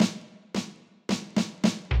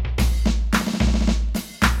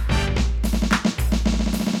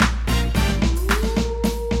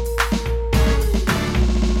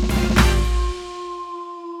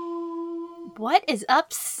is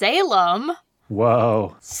up, Salem?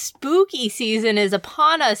 Whoa. Spooky season is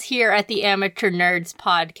upon us here at the Amateur Nerds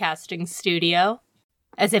podcasting studio.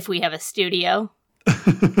 As if we have a studio.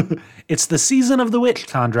 It's the season of the witch,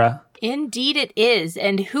 Chandra. Indeed it is.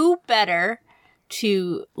 And who better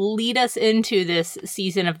to lead us into this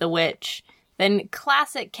season of the witch than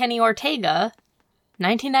classic Kenny Ortega,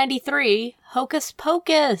 1993, Hocus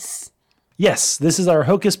Pocus. Yes, this is our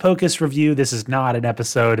Hocus Pocus review. This is not an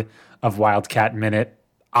episode of Wildcat Minute,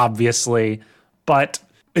 obviously, but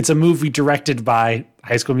it's a movie directed by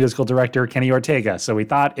High School Musical director Kenny Ortega, so we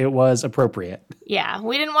thought it was appropriate. Yeah,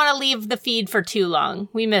 we didn't want to leave the feed for too long.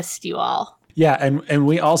 We missed you all. Yeah, and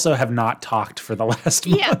we also have not talked for the last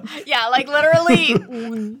month. Yeah, like literally,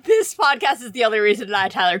 this podcast is the only reason that I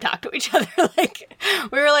and Tyler talk to each other. Like,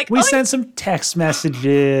 we sent some text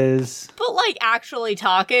messages. But like actually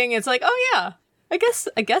talking, it's like, oh yeah, I guess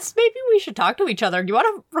maybe we should talk to each other. Do you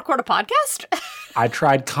want to record a podcast? I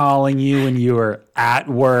tried calling you when you were at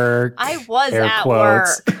work. I was at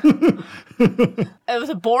quotes. work. It was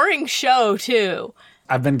a boring show too.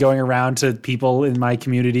 I've been going around to people in my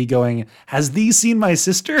community going, has thee seen my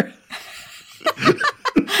sister?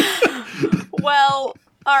 Well,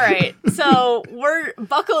 all right. So we're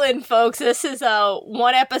buckle in, folks. This is a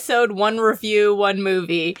one episode, one review, one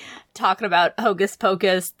movie talking about Hocus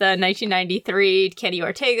Pocus, the 1993 Kenny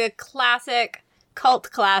Ortega classic,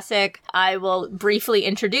 cult classic. I will briefly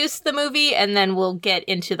introduce the movie and then we'll get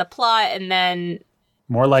into the plot and then...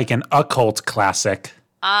 More like an occult classic.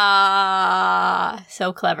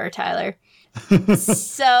 So clever, Tyler.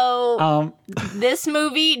 So, this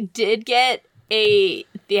movie did get a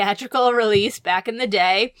theatrical release back in the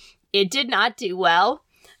day. It did not do well.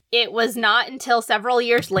 It was not until several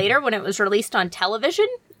years later when it was released on television,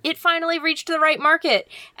 it finally reached the right market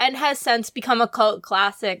and has since become a cult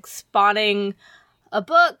classic, spawning a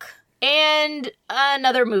book and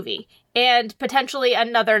another movie and potentially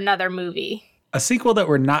another movie. A sequel that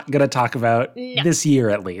we're not going to talk about this year,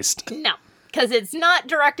 at least. No, because it's not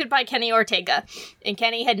directed by Kenny Ortega, and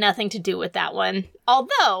Kenny had nothing to do with that one.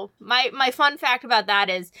 Although, my fun fact about that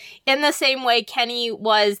is, in the same way Kenny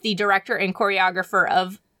was the director and choreographer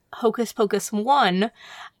of Hocus Pocus 1,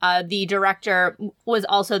 the director was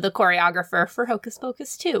also the choreographer for Hocus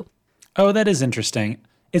Pocus 2. Oh, that is interesting.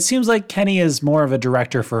 It seems like Kenny is more of a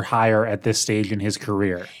director for hire at this stage in his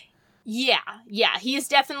career. Yeah, he's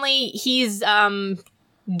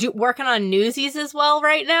working on Newsies as well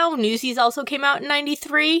right now. Newsies also came out in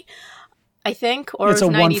 93, I think, or it's a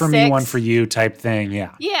 96. one for me, one for you type thing,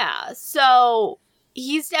 yeah. Yeah, so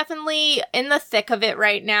he's definitely in the thick of it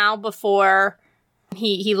right now before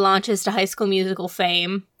he launches to High School Musical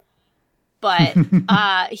fame. But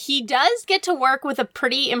he does get to work with a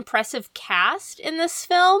pretty impressive cast in this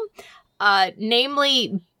film,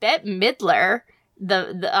 namely Bette Midler,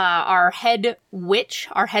 our head witch,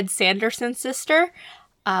 our head Sanderson sister,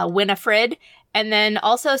 Winifred, and then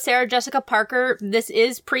also Sarah Jessica Parker. This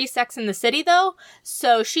is pre-Sex in the City, though,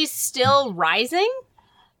 so she's still rising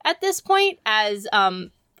at this point as,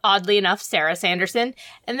 oddly enough, Sarah Sanderson.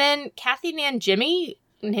 And then Kathy Najimy.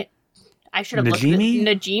 I should have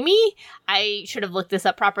Najimy? I should have looked this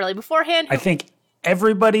up properly beforehand. I think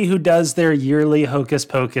everybody who does their yearly Hocus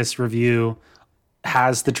Pocus review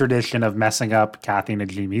has the tradition of messing up Kathy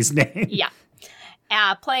Najimy's name. Yeah.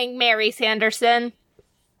 Playing Mary Sanderson.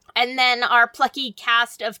 And then our plucky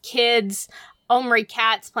cast of kids, Omri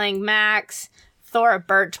Katz playing Max, Thora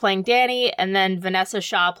Birch playing Danny, and then Vanessa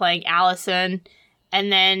Shaw playing Allison.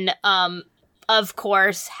 And then, of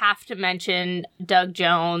course, have to mention Doug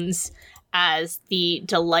Jones as the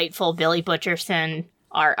delightful Billy Butcherson,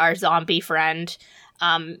 our zombie friend,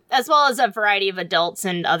 as well as a variety of adults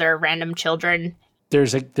and other random children.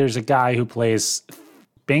 There's a guy who plays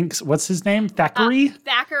Binks. What's his name? Thackeray?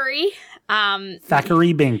 Thackeray.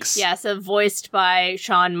 Thackeray Binks. Yeah, so voiced by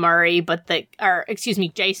Sean Murray,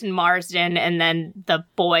 Jason Marsden, and then the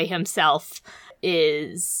boy himself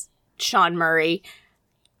is Sean Murray.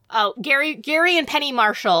 Oh, Gary and Penny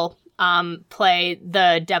Marshall play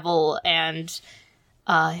the devil and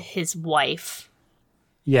his wife.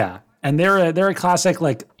 Yeah. And they're a classic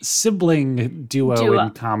like sibling duo in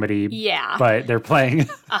comedy. Yeah. But they're playing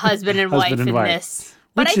a husband and wife in this.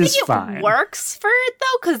 But I think it works for it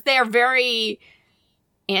though, because they're very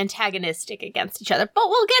antagonistic against each other. But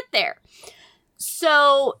we'll get there.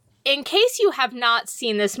 So in case you have not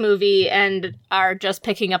seen this movie and are just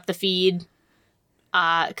picking up the feed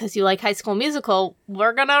because you like High School Musical,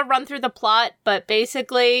 we're gonna run through the plot. But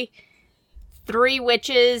basically, 3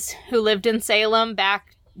 witches who lived in Salem back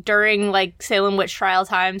during like Salem witch trial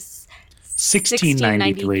times,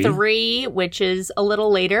 1693, which is a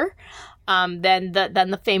little later, than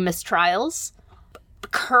the famous trials.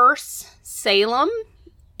 Curse Salem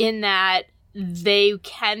in that they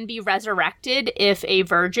can be resurrected if a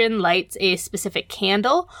virgin lights a specific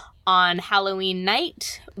candle on Halloween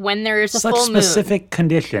night when there is a full moon. Such specific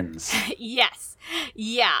conditions. Yes.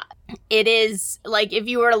 Yeah. It is, like, if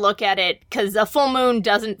you were to look at it, because a full moon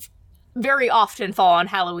doesn't very often fall on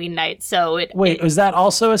Halloween night, so is that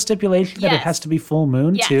also a stipulation that it has to be full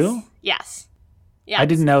moon, too? Yes. I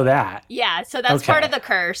didn't know that. Yeah, so that's part of the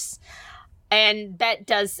curse. And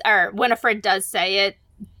Winifred does say it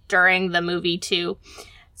during the movie, too.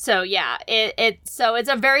 So, yeah, it's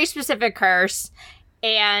a very specific curse.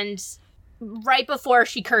 And right before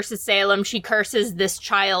she curses Salem, she curses this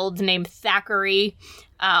child named Thackeray,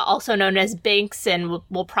 also known as Binks, and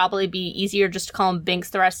will probably be easier just to call him Binks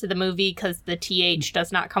the rest of the movie because the TH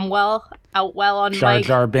does not come out well on Jar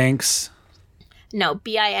Jar Binks. No,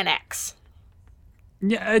 Binx.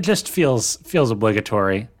 Yeah, it just feels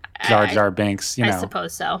obligatory. Jar Jar Binks, I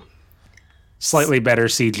suppose so. Slightly better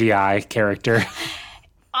CGI character.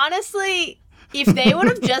 Honestly, if they would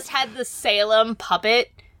have just had the Salem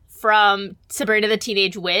puppet from Sabrina the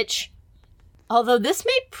Teenage Witch, although this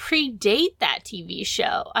may predate that TV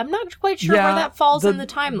show, I'm not quite sure where that falls in the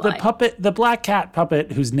timeline. The black cat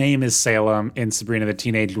puppet, whose name is Salem in Sabrina the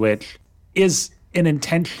Teenage Witch, is an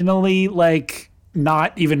intentionally, like,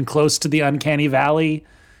 not even close to the Uncanny Valley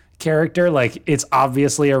character. Like, it's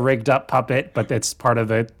obviously a rigged up puppet, but it's part of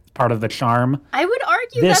the charm. I would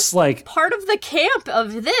argue that's part of the camp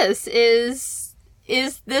of this is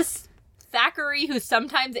this Thackeray, who's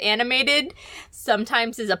sometimes animated,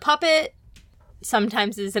 sometimes is a puppet,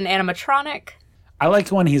 sometimes is an animatronic. I like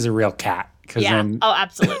when he's a real cat.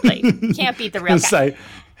 Absolutely. Can't beat the real cat.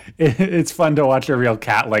 It's fun to watch a real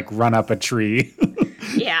cat, like, run up a tree.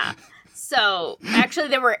 Yeah. So, actually,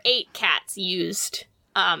 there were 8 cats used.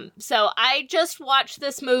 So I just watched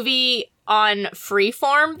this movie on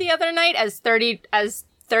Freeform the other night as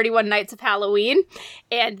 31 Nights of Halloween,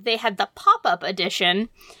 and they had the pop-up edition,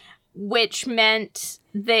 which meant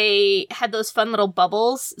they had those fun little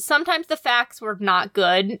bubbles. Sometimes the facts were not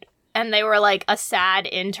good, and they were like a sad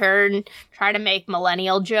intern trying to make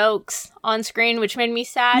millennial jokes on screen, which made me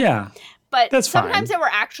sad. Yeah. But sometimes there were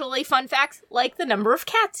actually fun facts, like the number of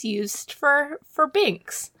cats used for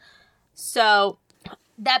Binks. So,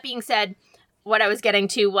 that being said, what I was getting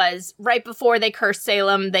to was right before they cursed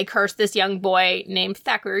Salem, they cursed this young boy named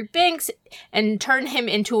Thackeray Binks and turned him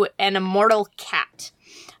into an immortal cat.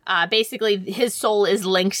 Basically, his soul is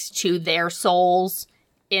linked to their souls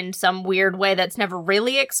in some weird way that's never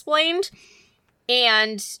really explained.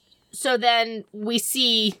 And so then we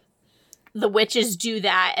see the witches do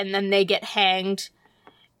that, and then they get hanged.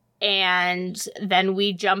 And then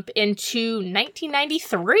we jump into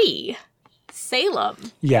 1993. Salem.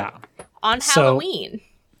 Yeah. On Halloween. So,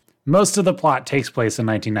 most of the plot takes place in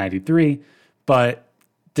 1993, but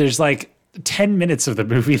there's like 10 minutes of the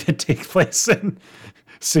movie that take place in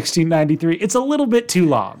 1693. It's a little bit too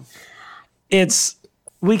long.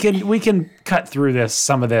 We can cut through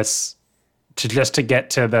some of this to get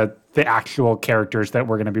to the actual characters that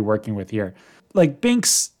we're going to be working with here. Like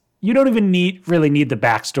Binks, you don't even really need the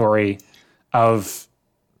backstory of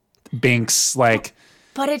Binks, like,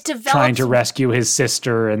 but it develops trying to rescue his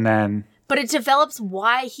sister, and then... But it develops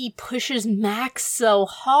why he pushes Max so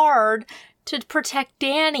hard to protect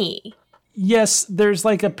Danny. Yes, there's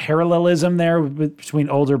like a parallelism there between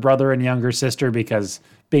older brother and younger sister, because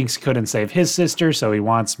Binks couldn't save his sister, so he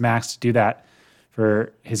wants Max to do that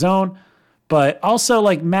for his own. But also,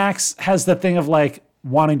 like, Max has the thing of, like,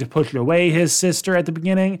 wanting to push away his sister at the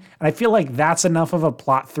beginning. And I feel like that's enough of a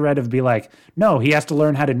plot thread of be like, no, he has to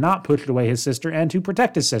learn how to not push away his sister and to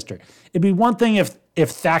protect his sister. It'd be one thing if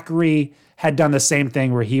Thackeray had done the same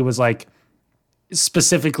thing where he was, like,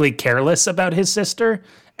 specifically careless about his sister,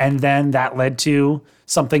 and then that led to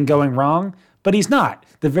something going wrong. But he's not.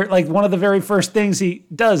 One of the very first things he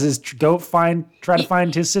does is try to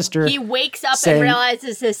find his sister. He wakes up and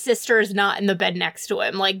realizes his sister is not in the bed next to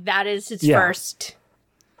him. Like, that is his first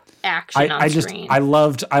action on screen. I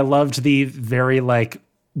loved the very, like,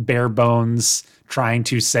 bare bones trying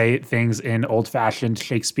to say things in old fashioned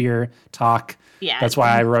Shakespeare talk. Yeah. That's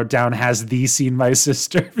why I wrote down has thee seen my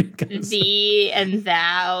sister, because thee and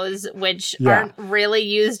thous, which aren't really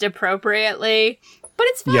used appropriately, but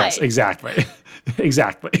it's fine. Yes, exactly.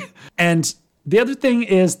 Exactly. And the other thing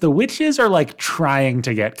is the witches are, like, trying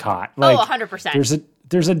to get caught. Like, 100%.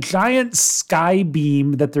 There's a giant sky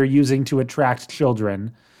beam that they're using to attract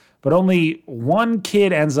children, but only one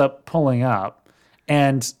kid ends up pulling up,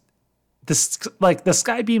 and the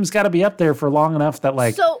sky beam's got to be up there for long enough that,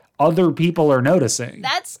 like, other people are noticing.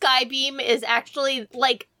 That skybeam is actually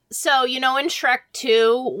like, so, you know, in Shrek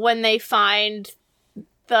 2, when they find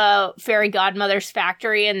the fairy godmother's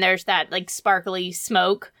factory and there's that like sparkly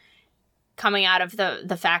smoke coming out of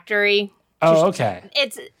the factory. Oh, okay.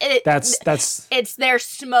 It's their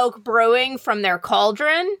smoke brewing from their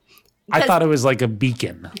cauldron. I thought it was like a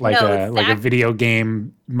beacon, like a video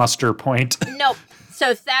game muster point. Nope.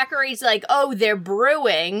 So Thackeray's like, oh, they're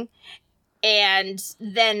brewing. And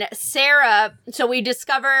then Sarah, so we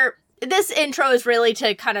discover, this intro is really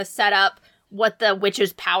to kind of set up what the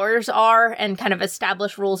witch's powers are and kind of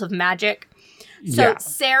establish rules of magic. So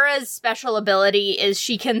Sarah's special ability is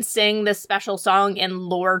she can sing this special song and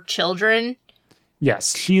lure children.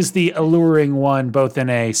 Yes, she's the alluring one, both in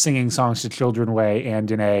a singing songs to children way and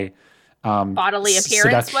in a bodily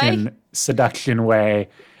appearance seduction way,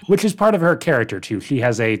 which is part of her character too. She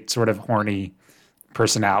has a sort of horny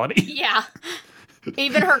personality. Yeah.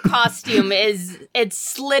 Even her costume it's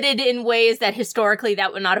slitted in ways that historically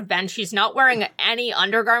that would not have been. She's not wearing any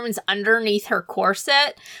undergarments underneath her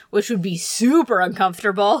corset, which would be super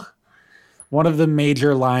uncomfortable. One of the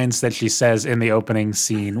major lines that she says in the opening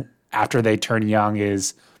scene after they turn young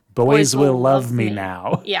is, boys will love me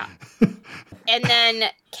now. Yeah. And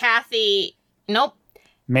then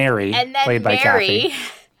Mary, and then played by Kathy.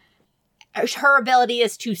 Her ability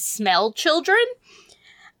is to smell children.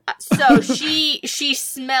 So she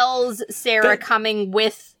smells Sarah coming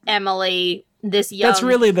with Emily, this young. That's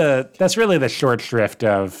really the short shrift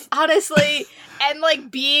of, honestly, and like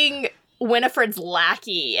being Winifred's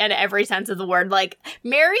lackey in every sense of the word. Like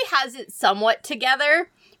Mary has it somewhat together,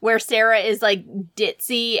 where Sarah is like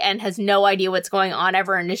ditzy and has no idea what's going on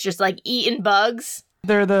ever, and is just like eating bugs.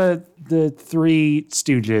 They're the Three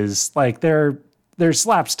Stooges, like they're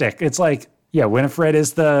slapstick. It's like, yeah, Winifred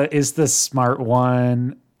is the smart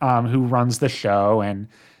one who runs the show, and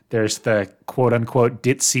there's the quote unquote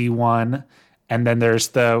ditzy one, and then there's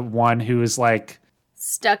the one who is like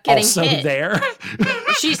stuck getting also hit. There.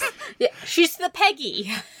 she's the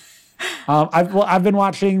Peggy. I've been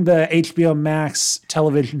watching the HBO Max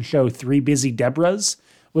television show Three Busy Debras,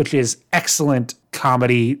 which is excellent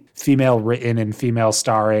comedy, female written and female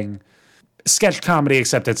starring sketch comedy,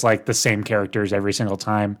 except it's like the same characters every single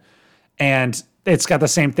time. And it's got the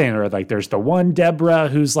same thing where like there's the one Deborah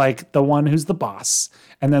who's like the one who's the boss.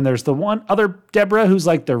 And then there's the one other Deborah who's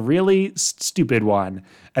like the really stupid one.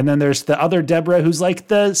 And then there's the other Deborah who's like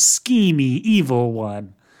the schemy, evil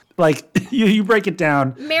one. Like you break it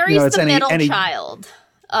down. Mary's the middle child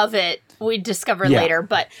of it. We discover later,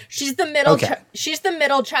 but she's the middle. Okay. She's the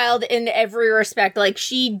middle child in every respect. Like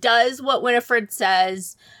she does what Winifred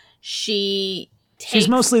says. She's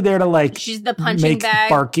mostly there to like. She's the punching make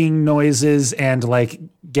bag, barking noises, and like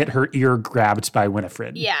get her ear grabbed by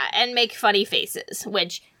Winifred. Yeah, and make funny faces,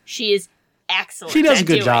 which she is excellent. She does a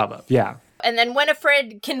good job of. Yeah. And then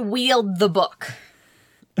Winifred can wield the book.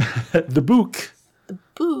 The book.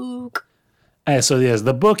 Book. So yes,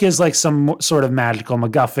 the book is like some sort of magical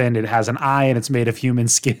MacGuffin. It has an eye and it's made of human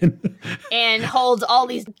skin. And holds all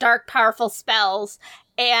these dark, powerful spells.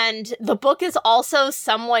 And the book is also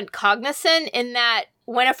somewhat cognizant in that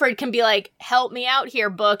Winifred can be like, help me out here,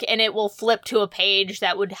 book, and it will flip to a page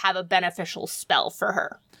that would have a beneficial spell for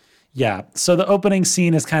her. Yeah. So the opening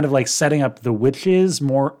scene is kind of like setting up the witches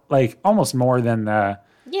more, like almost more than the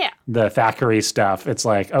Thackeray stuff. It's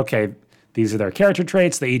like, okay, these are their character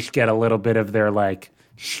traits. They each get a little bit of their like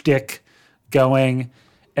shtick going.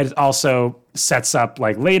 It also sets up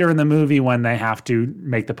like later in the movie when they have to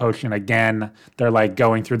make the potion again, they're like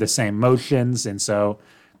going through the same motions. And so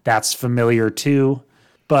that's familiar too.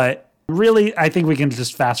 But really, I think we can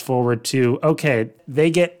just fast forward to, okay, they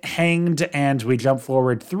get hanged and we jump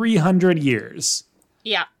forward 300 years.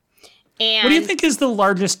 Yeah. And what do you think is the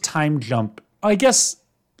largest time jump? I guess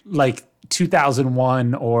like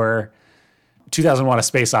 2001 or 2001 A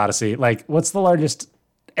Space Odyssey. Like, what's the largest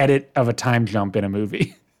edit of a time jump in a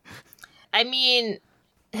movie? I mean,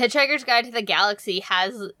 Hitchhiker's Guide to the Galaxy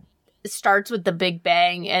starts with the Big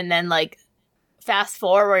Bang and then like fast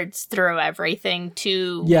forwards through everything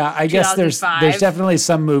to I guess there's definitely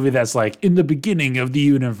some movie that's like in the beginning of the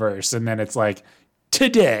universe and then it's like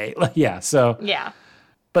today. Yeah.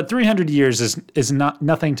 But 300 years is not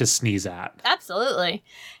nothing to sneeze at. Absolutely.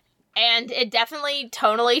 And it definitely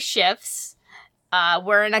tonally shifts.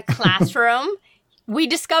 We're in a classroom. We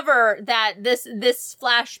discover that this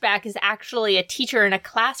flashback is actually a teacher in a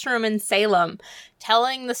classroom in Salem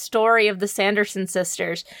telling the story of the Sanderson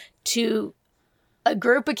sisters to a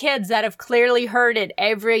group of kids that have clearly heard it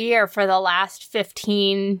every year for the last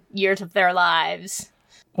 15 years of their lives.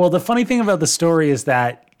 Well, the funny thing about the story is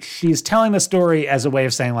that she's telling the story as a way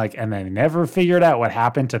of saying like, and they never figured out what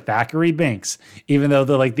happened to Thackeray Binks, even though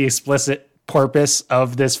the explicit purpose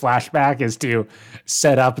of this flashback is to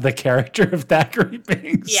set up the character of Thackeray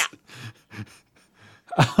Binks. Yeah.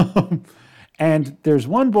 And there's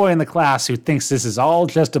one boy in the class who thinks this is all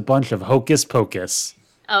just a bunch of hocus pocus.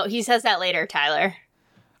 Oh, he says that later, Tyler.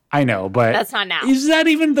 I know, but that's not now. Is that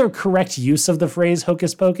even the correct use of the phrase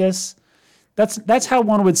hocus pocus? That's how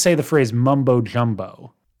one would say the phrase mumbo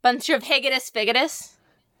jumbo. Bunch of higatus figatus.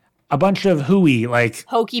 A bunch of hooey, like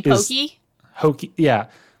hokey pokey. Hokey, yeah.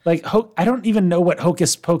 Like I don't even know what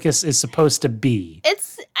hocus pocus is supposed to be.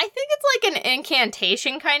 I think it's like an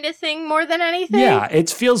incantation kind of thing more than anything. Yeah, it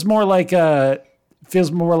feels more like a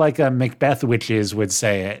Macbeth witches would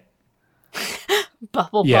say it.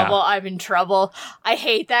 Bubble, bubble, I'm in trouble. I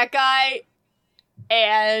hate that guy.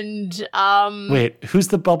 And wait, who's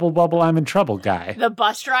the bubble, I'm in trouble guy? The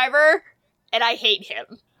bus driver, and I hate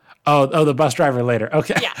him. Oh, the bus driver later.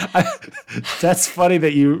 Okay. Yeah. That's funny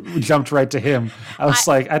that you jumped right to him. I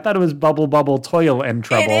thought it was bubble, toil and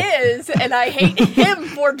trouble. It is, and I hate him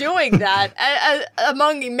for doing that.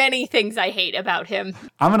 Among many things I hate about him.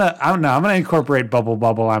 I'm gonna incorporate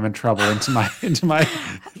bubble, I'm in trouble into my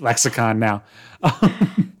lexicon now.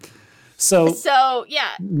 So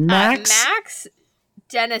yeah, Max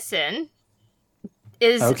Dennison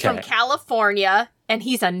is from California, and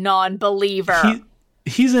he's a non-believer.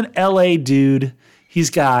 He's an LA dude. He's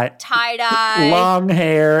got tie-dye, long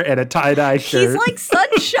hair, and a tie-dye shirt. He's like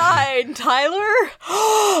Sunshine, Tyler.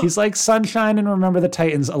 He's like Sunshine and Remember the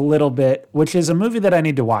Titans a little bit, which is a movie that I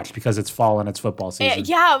need to watch because it's fall and it's football season.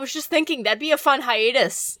 Yeah, I was just thinking that'd be a fun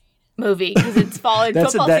hiatus movie because it's fall and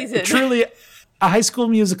football season. Truly a High School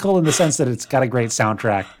Musical in the sense that it's got a great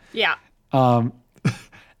soundtrack. Yeah.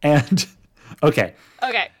 And okay.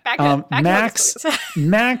 Okay, back to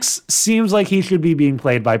Max seems like he should be being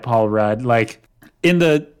played by Paul Rudd. Like in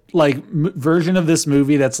the version of this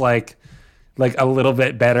movie that's like a little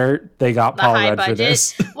bit better, they got Paul Rudd budget for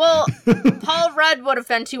this. Well, Paul Rudd would have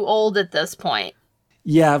been too old at this point.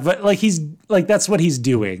 Yeah, but he's that's what he's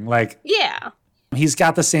doing. Yeah. He's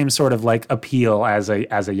got the same sort of appeal as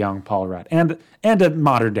a young Paul Rudd and a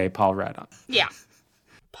modern day Paul Rudd. Yeah.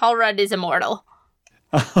 Paul Rudd is immortal.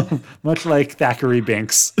 Much like Thackeray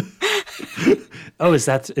Binks. Oh, is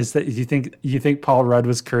that you think Paul Rudd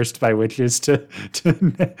was cursed by witches to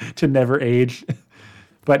never age?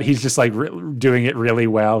 But he's just doing it really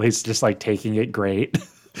well. He's just taking it great.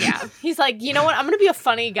 Yeah. He's like, you know what? I'm going to be a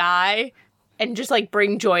funny guy and just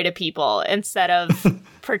bring joy to people instead of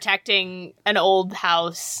protecting an old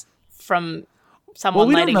house from someone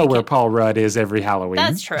lighting a candle. We don't know where Paul Rudd is every Halloween.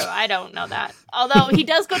 That's true. I don't know that. Although he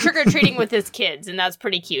does go trick-or-treating with his kids, and that's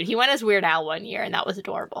pretty cute. He went as Weird Al one year, and that was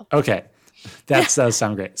adorable. Okay. That does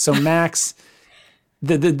sound great. So Max,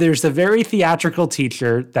 there's the very theatrical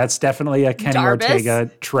teacher. That's definitely a Kenny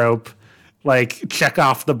Ortega trope. Check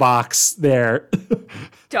off the box there.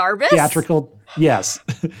 Darbus? Theatrical. Yes.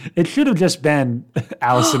 It should have just been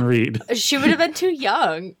Allison Reed. She would have been too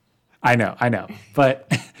young. I know.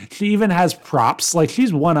 But she even has props.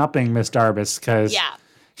 She's one-upping Miss Darbus because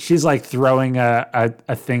she's throwing a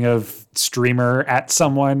thing of streamer at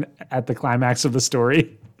someone at the climax of the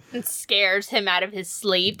story. It scares him out of his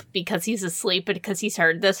sleep because he's asleep and because he's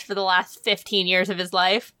heard this for the last 15 years of his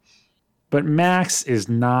life. But Max is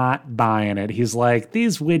not buying it. He's like,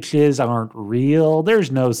 these witches aren't real.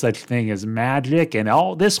 There's no such thing as magic. And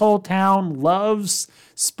this whole town loves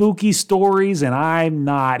spooky stories, and I'm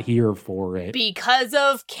not here for it. Because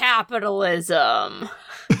of capitalism.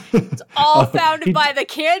 It's all founded by the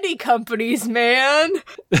candy companies, man.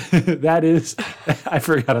 That is, I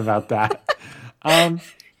forgot about that.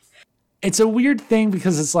 It's a weird thing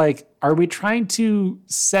because it's are we trying to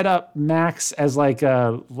set up Max as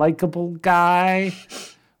a likable guy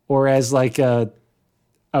or as because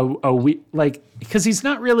he's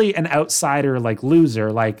not really an outsider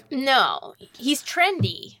loser no, he's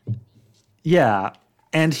trendy. Yeah,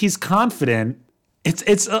 and he's confident.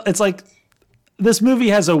 It's this movie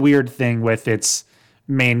has a weird thing with its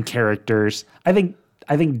main characters. I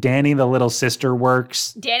think Danny, the little sister,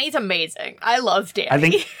 works. Danny's amazing. I love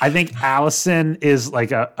Danny. I think Allison is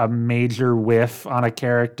a major whiff on a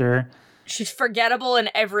character. She's forgettable in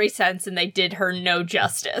every sense, and they did her no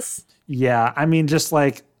justice. Yeah, I mean, just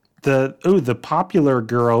the popular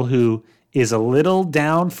girl who is a little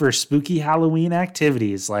down for spooky Halloween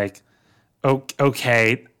activities.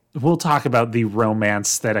 Okay, we'll talk about the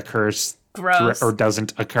romance that occurs or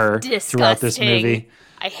doesn't occur Disgusting. throughout this movie.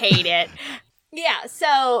 I hate it. Yeah,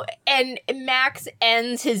 so, and Max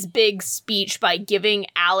ends his big speech by giving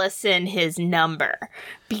Allison his number.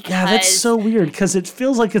 Because, Yeah, that's so weird, because it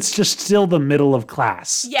feels like it's just still the middle of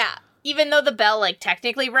class. yeah, even though the bell, like,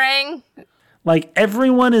 technically rang. Like,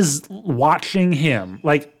 everyone is watching him.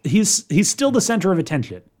 Like, he's still the center of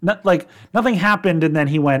attention. Like, nothing happened, and then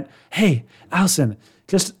he went, hey, Allison,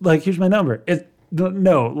 just, like, here's my number.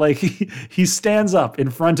 No, like, he stands up in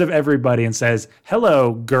front of everybody and says,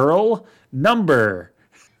 hello, girl, number.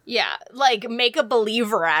 Yeah, like, make a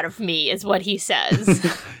believer out of me is what he says.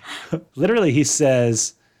 Literally, he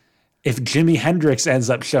says, if Jimi Hendrix ends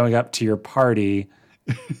up showing up to your party,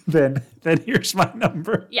 then here's my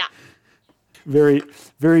number. Yeah. Very,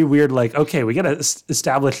 very weird. Like, okay, we got to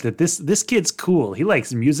establish that this kid's cool. He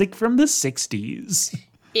likes music from the 60s.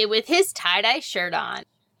 With his tie-dye shirt on.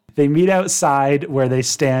 They meet outside where they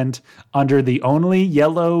stand under the only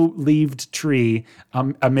yellow-leaved tree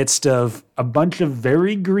amidst of a bunch of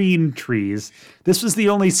very green trees. This was the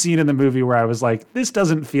only scene in the movie where I was like, this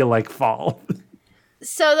doesn't feel like fall.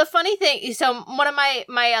 So the funny thing, one of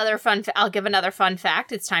my other I'll give another fun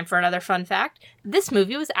fact. It's time for another fun fact. This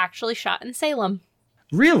movie was actually shot in Salem.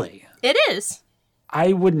 Really? It is.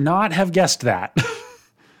 I would not have guessed that.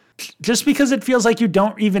 Just because it feels like you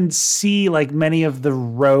don't even see like many of the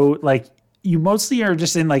road, like you mostly are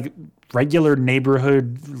just in like regular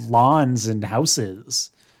neighborhood lawns and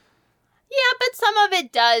houses. Yeah, but some of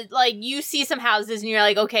it does, like, you see some houses and you're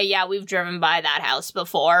like, okay, yeah, we've driven by that house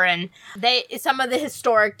before, and some of the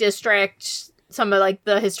historic districts, some of, like,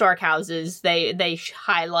 the historic houses, they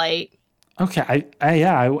highlight. Okay,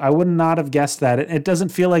 I would not have guessed that. It doesn't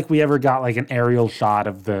feel like we ever got, like, an aerial shot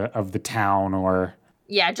of the town, or...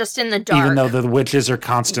 Yeah, just in the dark. Even though the witches are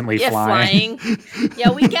constantly flying.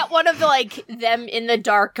 Yeah, we get one of the, like, them in the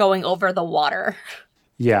dark going over the water.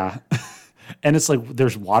 Yeah. And it's like,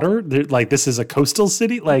 there's water? Like, this is a coastal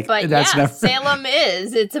city? Like, but that's yeah, Salem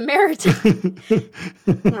is. It's a maritime.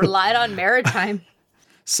 Relied on maritime.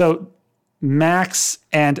 So Max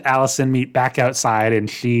and Allison meet back outside, and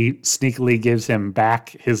she sneakily gives him back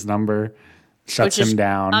his number, shuts him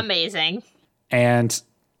down. Amazing. And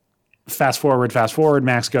fast forward,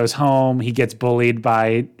 Max goes home. He gets bullied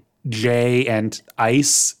by Jay and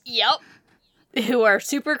Ice. Yep. Who are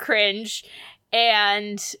super cringe.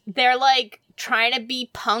 And they're, like, trying to be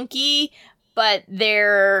punky, but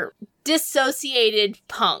they're dissociated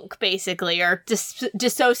punk, basically, or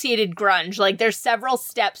dissociated grunge. Like, there's several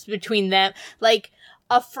steps between them. Like,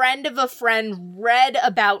 a friend of a friend read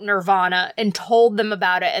about Nirvana and told them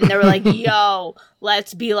about it, and they were like, yo,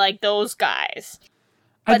 let's be like those guys.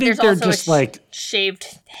 But I think they're just, like...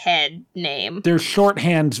 shaved head name. They're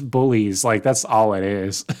shorthand bullies. Like, that's all it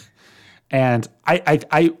is. And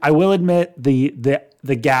I will admit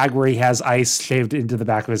the gag where he has Ice shaved into the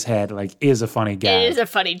back of his head, like, is a funny gag. It is a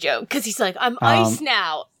funny joke, because he's like, I'm Ice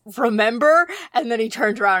now, remember? And then he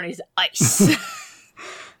turns around and he's Ice.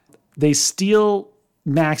 They steal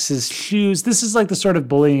Max's shoes. This is like the sort of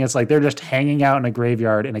bullying. It's like they're just hanging out in a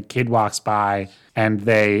graveyard and a kid walks by and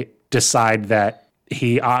they decide that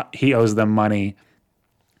he owes them money.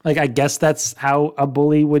 Like, I guess that's how a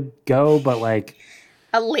bully would go, but like...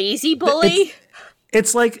 A lazy bully?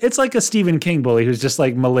 It's like a Stephen King bully who's just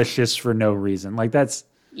like malicious for no reason. Like, that's...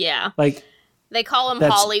 Yeah. Like... They call him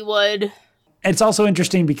Hollywood. It's also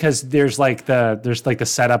interesting because there's the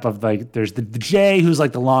setup of like, there's the Jay who's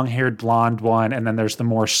like the long-haired blonde one, and then there's the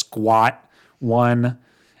more squat one,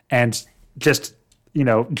 and just, you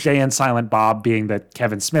know, Jay and Silent Bob being the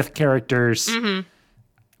Kevin Smith characters,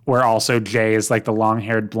 where also Jay is like the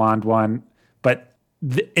long-haired blonde one. But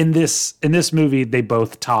in this movie, they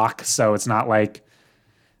both talk, so it's not like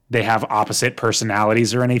they have opposite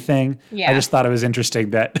personalities or anything. Yeah. I just thought it was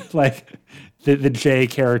interesting that like the Jay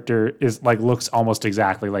character is like looks almost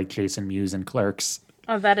exactly like Jason Mewes in Clerks.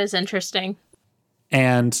 Oh, that is interesting.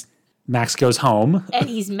 And Max goes home. And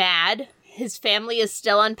he's mad. His family is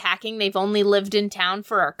still unpacking. They've only lived in town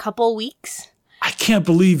for a couple weeks. I can't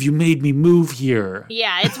believe you made me move here.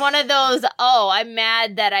 Yeah, it's one of those, I'm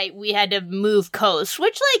mad that we had to move coast,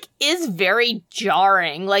 which, like, is very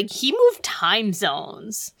jarring. Like, he moved time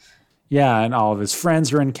zones. Yeah, and all of his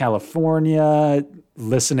friends are in California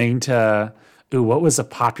listening to, what was a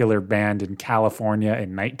popular band in California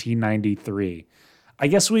in 1993? I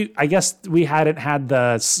guess we hadn't had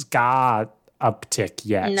the ska uptick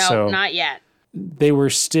yet. No, so not yet. They were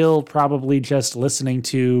still probably just listening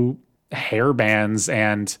to hair bands,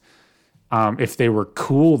 and if they were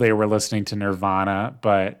cool, they were listening to Nirvana.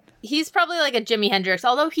 But he's probably like a Jimi Hendrix,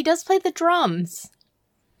 although he does play the drums,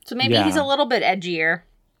 so maybe he's a little bit edgier.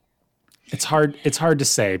 It's hard to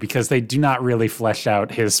say because they do not really flesh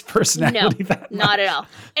out his personality that much. Not at all.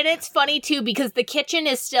 And it's funny too because the kitchen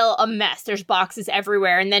is still a mess. There's boxes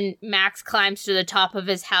everywhere, and then Max climbs to the top of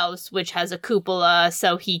his house, which has a cupola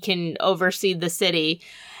so he can oversee the city.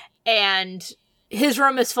 And his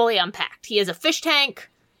room is fully unpacked. He has a fish tank.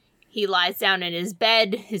 He lies down in his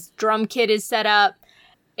bed. His drum kit is set up.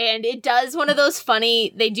 And it does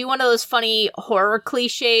they do one of those funny horror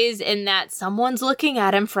cliches in that someone's looking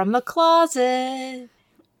at him from the closet.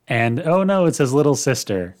 And, oh no, it's his little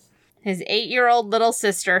sister. His 8-year-old little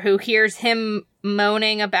sister who hears him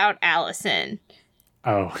moaning about Allison.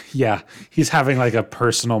 Oh, yeah. He's having like a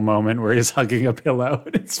personal moment where he's hugging a pillow.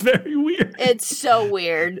 It's very weird. It's so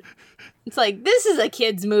weird. It's like, this is a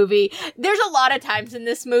kid's movie. There's a lot of times in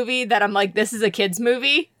this movie that I'm like, this is a kid's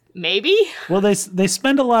movie. Maybe. Well, they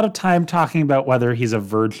spend a lot of time talking about whether he's a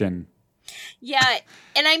virgin. Yeah,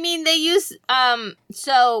 and I mean they use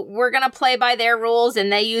so we're gonna play by their rules,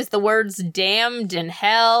 and they use the words damned and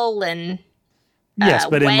hell and yes,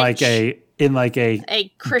 but wench, in like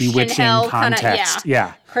a Christian bewitching hell context.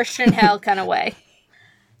 Yeah, Christian hell kind of way.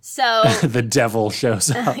 So the devil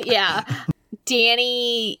shows up. Yeah.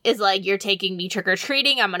 Danny is like, you're taking me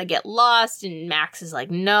trick-or-treating, I'm gonna get lost, and Max is like,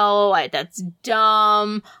 no, that's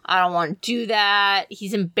dumb, I don't want to do that.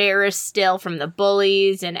 He's embarrassed still from the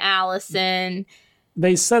bullies and Allison.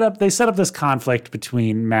 They set up this conflict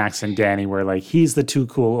between Max and Danny where like he's the too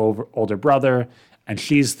cool older brother and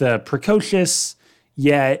she's the precocious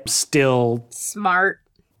yet still smart,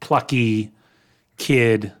 plucky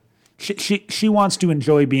kid. She wants to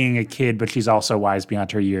enjoy being a kid, but she's also wise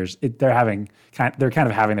beyond her years. They're kind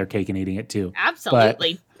of having their cake and eating it too.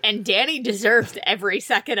 Absolutely. And Danny deserves every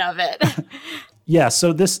second of it. Yeah.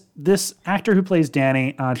 So this actor who plays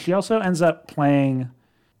Danny, she also ends up playing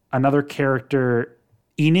another character,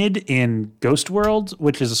 Enid, in Ghost World,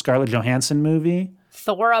 which is a Scarlett Johansson movie.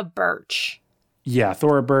 Thora Birch. Yeah,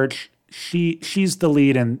 Thora Birch. She's the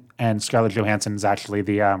lead, and Scarlett Johansson is actually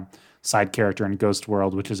the side character in Ghost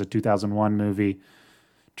World, which is a 2001 movie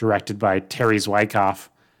directed by Terry Zwykoff.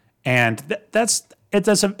 And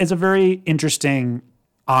it's a very interesting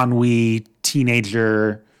ennui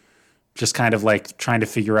teenager, just kind of like trying to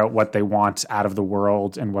figure out what they want out of the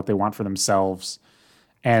world and what they want for themselves.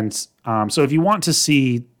 And so if you want to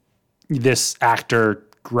see this actor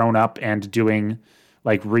grown up and doing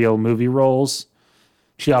like real movie roles,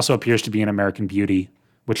 she also appears to be in American Beauty,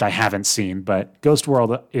 which I haven't seen, but Ghost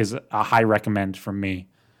World is a high recommend from me.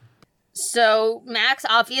 So Max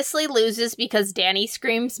obviously loses because Danny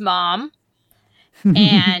screams mom.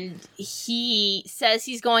 And he says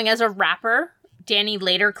he's going as a rapper. Danny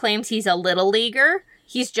later claims he's a little leaguer.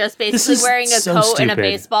 He's just basically wearing a coat and a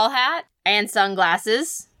baseball hat and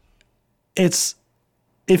sunglasses. Is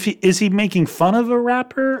he making fun of a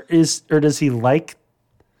rapper? Or does he like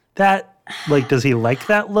that? Like, does he like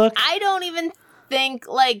that look? I don't even think,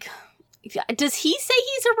 like, does he say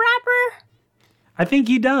he's a rapper? I think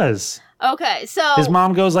he does. Okay, so his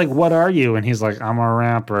mom goes like, "What are you?" And he's like, "I'm a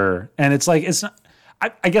rapper." And it's like, it's not.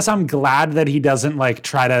 I guess I'm glad that he doesn't like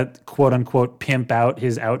try to quote unquote pimp out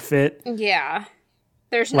his outfit. Yeah,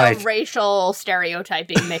 there's no racial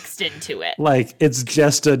stereotyping mixed into it. Like, it's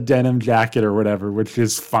just a denim jacket or whatever, which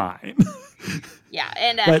is fine. Yeah,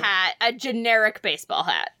 and a hat, a generic baseball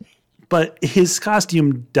hat. But his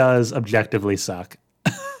costume does objectively suck.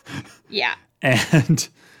 Yeah. And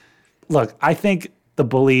look, I think the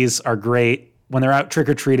bullies are great. When they're out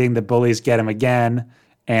trick-or-treating, the bullies get him again.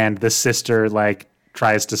 And the sister, like,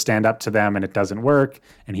 tries to stand up to them and it doesn't work.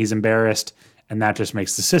 And he's embarrassed. And that just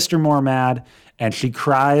makes the sister more mad. And she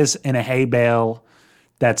cries in a hay bale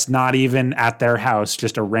that's not even at their house,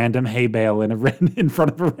 just a random hay bale in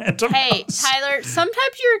front of a random house. Hey, Tyler,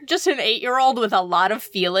 sometimes you're just an 8-year-old with a lot of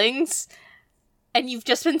feelings, and you've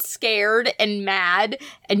just been scared and mad,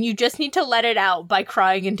 and you just need to let it out by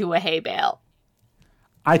crying into a hay bale.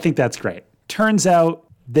 I think that's great. Turns out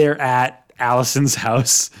they're at Allison's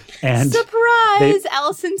house. And surprise!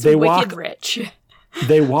 Allison's wicked rich.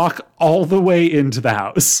 They walk all the way into the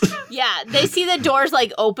house. Yeah, they see the doors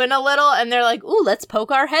like open a little and they're like, ooh, let's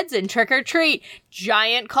poke our heads in, trick or treat.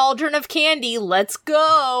 Giant cauldron of candy, let's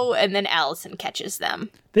go. And then Allison catches them.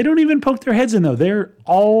 They don't even poke their heads in though. They're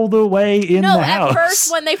all the way in the house. No, at first,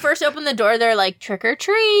 when they first open the door, they're like, trick or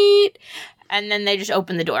treat. And then they just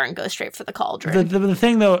open the door and go straight for the cauldron. The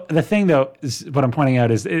thing though, is what I'm pointing out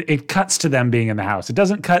is it cuts to them being in the house. It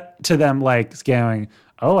doesn't cut to them like going,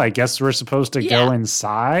 oh, I guess we're supposed to go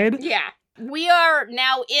inside? Yeah. We are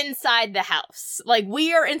now inside the house. Like,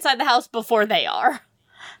 we are inside the house before they are.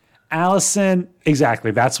 Allison,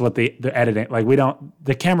 exactly. That's what the editing, like,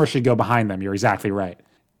 the camera should go behind them. You're exactly right.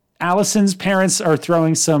 Allison's parents are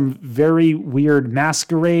throwing some very weird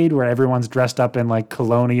masquerade where everyone's dressed up in like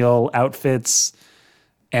colonial outfits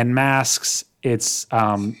and masks. It's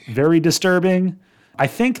very disturbing. I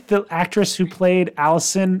think the actress who played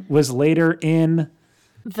Allison was later in...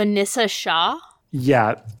 Vanessa Shaw?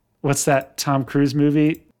 Yeah. What's that Tom Cruise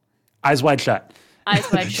movie? Eyes Wide Shut. Eyes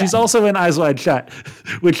Wide Shut. She's also in Eyes Wide Shut,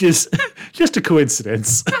 which is just a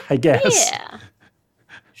coincidence, I guess. Yeah.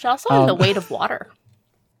 She's also in The Weight of Water.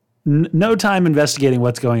 No time investigating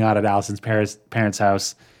what's going on at Allison's parents'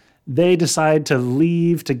 house. They decide to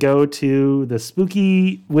leave to go to the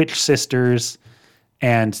spooky witch sisters,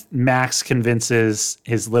 and Max convinces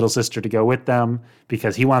his little sister to go with them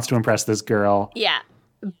because he wants to impress this girl. Yeah.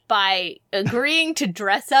 By agreeing to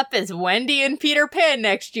dress up as Wendy and Peter Pan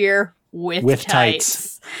next year with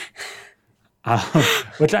tights.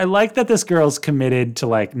 Which I like that this girl's committed to,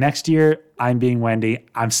 like, next year I'm being Wendy.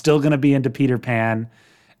 I'm still going to be into Peter Pan,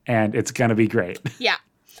 and it's going to be great. Yeah.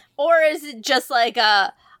 Or is it just like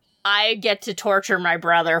I get to torture my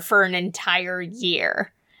brother for an entire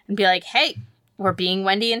year and be like, hey, we're being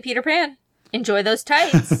Wendy and Peter Pan. Enjoy those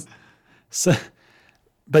tights.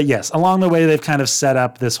 But yes, along the way, they've kind of set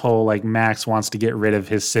up this whole, like, Max wants to get rid of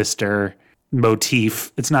his sister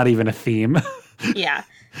motif. It's not even a theme. Yeah.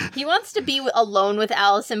 He wants to be alone with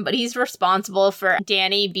Allison, but he's responsible for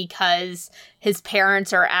Danny because his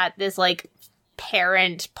parents are at this, like,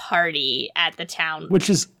 parent party at the town. Which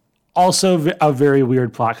is also a very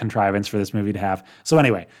weird plot contrivance for this movie to have. So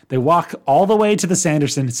anyway, they walk all the way to the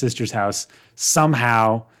Sanderson sisters' house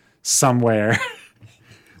somehow, somewhere,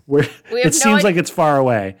 where it seems like it's far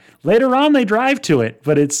away. Later on, they drive to it,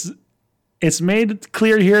 but it's made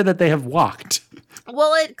clear here that they have walked.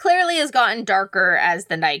 Well, it clearly has gotten darker as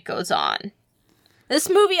the night goes on. This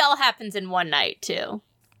movie all happens in one night, too.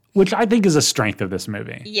 Which I think is a strength of this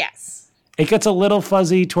movie. Yes. It gets a little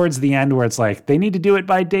fuzzy towards the end where it's like, they need to do it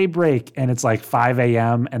by daybreak, and it's like 5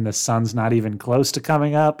 a.m. and the sun's not even close to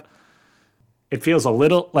coming up. It feels a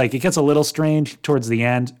little, like, it gets a little strange towards the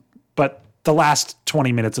end, but the last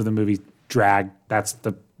 20 minutes of the movie drag. That's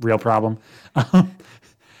the real problem.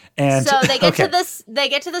 And so they get to this. They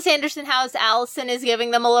get to the Sanderson house. Allison is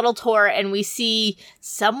giving them a little tour, and we see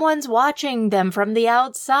someone's watching them from the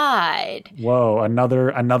outside. Whoa!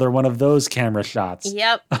 Another one of those camera shots.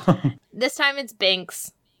 Yep. This time it's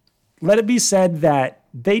Binks. Let it be said that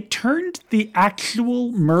they turned the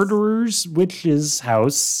actual murderer's witch's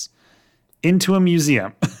house into a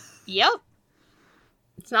museum. Yep.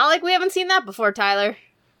 It's not like we haven't seen that before, Tyler.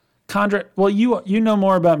 Condra, well, you know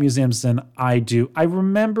more about museums than I do. I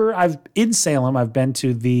remember in Salem, I've been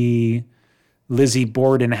to the Lizzie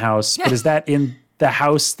Borden house, but is that in the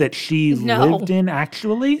house that she lived in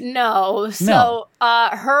actually? No. So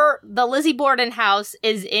the Lizzie Borden house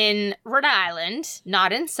is in Rhode Island,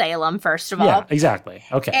 not in Salem, first of all. Yeah, exactly.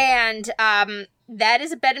 Okay. And that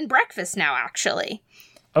is a bed and breakfast now, actually.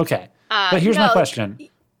 Okay. But here's my question.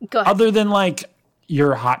 Go ahead. Other than, like,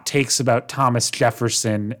 your hot takes about Thomas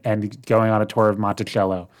Jefferson and going on a tour of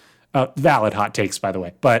Monticello. Valid hot takes, by the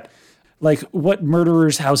way. But, like, what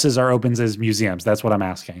murderers' houses are open as museums? That's what I'm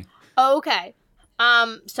asking. Okay.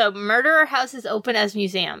 So murderer houses open as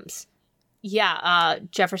museums. Yeah,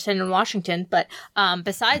 Jefferson and Washington. But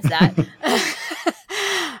besides that,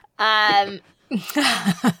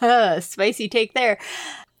 spicy take there.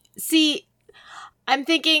 See, I'm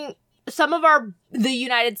thinking some of the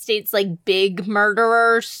United States, like, big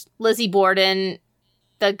murderers, Lizzie Borden,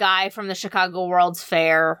 the guy from the Chicago World's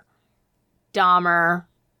Fair, Dahmer.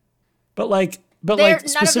 But none of their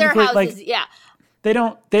specifically, houses, like, yeah. They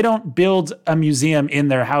don't build a museum in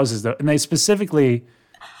their houses, though. And they specifically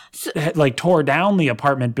tore down the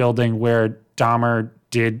apartment building where Dahmer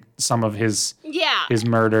did some of his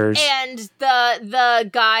murders. And the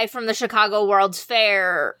guy from the Chicago World's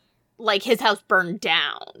Fair, like, his house burned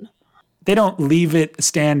down. They don't leave it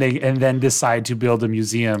standing and then decide to build a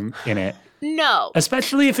museum in it. No.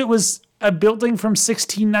 Especially if it was a building from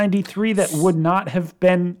 1693 that would not have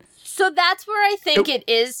been... So that's where I think it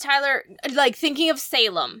is, Tyler. Like, thinking of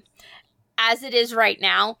Salem, as it is right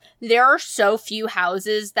now, there are so few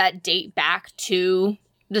houses that date back to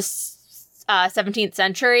the 17th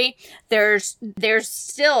century. There's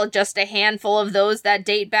still just a handful of those that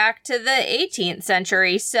date back to the 18th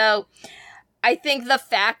century. So I think the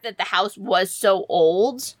fact that the house was so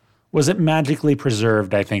old... Was it magically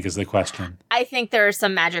preserved, I think, is the question. I think there is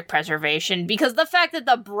some magic preservation, because the fact that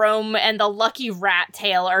the broom and the lucky rat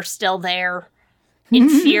tail are still there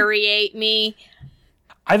infuriate me.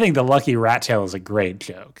 I think the lucky rat tail is a great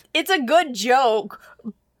joke. It's a good joke,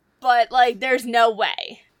 but, like, there's no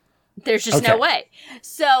way There's just no way.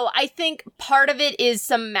 So I think part of it is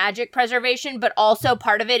some magic preservation, but also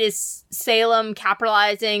part of it is Salem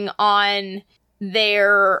capitalizing on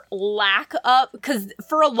their lack of, because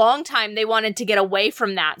for a long time they wanted to get away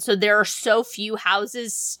from that. So there are so few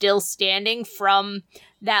houses still standing from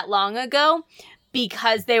that long ago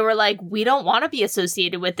because they were like, we don't want to be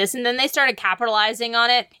associated with this. And then they started capitalizing on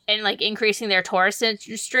it and like increasing their tourist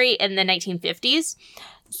industry in the 1950s.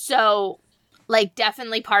 So like,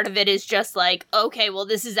 definitely part of it is just like, okay, well,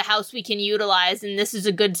 this is a house we can utilize, and this is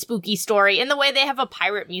a good spooky story. In the way they have a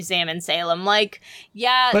pirate museum in Salem. Like,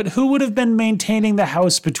 yeah. But who would have been maintaining the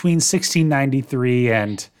house between 1693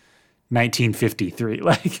 and 1953?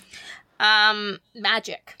 Like,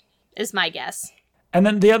 magic is my guess. And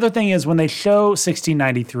then the other thing is when they show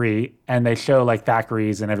 1693 and they show like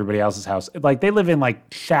Thackeray's and everybody else's house, like they live in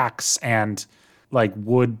like shacks and like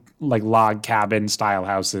wood, like log cabin style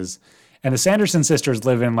houses. And the Sanderson sisters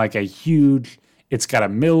live in like a huge, it's got a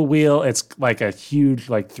mill wheel. It's like a huge,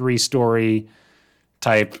 like 3-story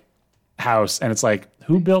type house. And it's like,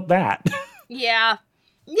 who built that? Yeah.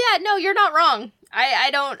 Yeah, no, you're not wrong.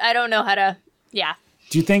 I don't know how to, yeah.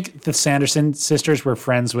 Do you think the Sanderson sisters were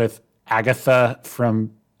friends with Agatha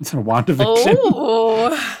from WandaVision?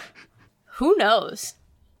 Oh, who knows?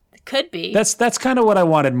 It could be. That's kind of what I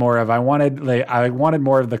wanted more of. I wanted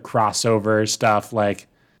more of the crossover stuff. Like,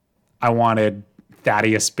 I wanted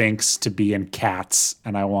Thaddeus Binks to be in Cats,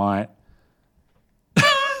 and I want.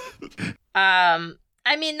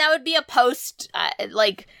 I mean, that would be a post,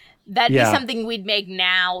 like, that'd be something we'd make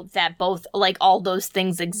now that both, like, all those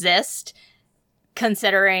things exist,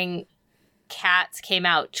 considering Cats came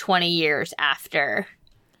out 20 years after.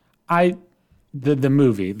 The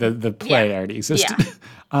movie, the play already existed.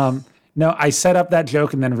 Yeah. No, I set up that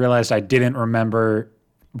joke and then realized I didn't remember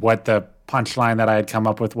what the punchline that I had come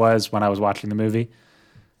up with was when I was watching the movie.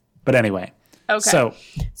 But anyway. Okay. So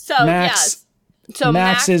Max, yes. So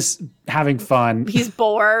Max is having fun. He's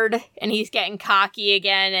bored and he's getting cocky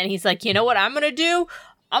again. And he's like, you know what I'm going to do?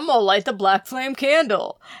 I'm going to light the black flame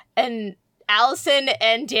candle. And Allison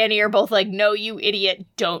and Danny are both like, no, you idiot,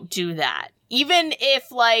 don't do that. Even if,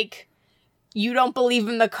 like, you don't believe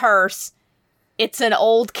in the curse, it's an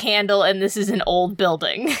old candle and this is an old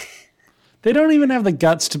building. They don't even have the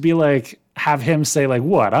guts to be like, have him say like,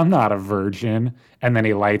 what? I'm not a virgin. And then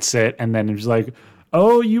he lights it. And then he's like,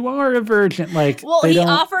 oh, you are a virgin. Like, well, he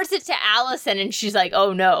offers it to Allison and she's like,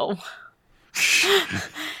 oh no.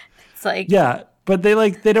 It's like, yeah, but they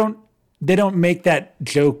don't make that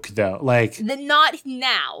joke though. Like, not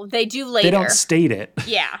now. They do later. They don't state it.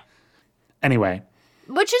 Yeah. Anyway.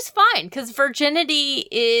 Which is fine, because virginity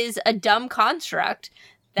is a dumb construct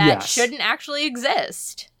that shouldn't actually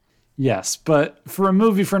exist. Yes, but for a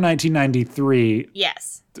movie for 1993,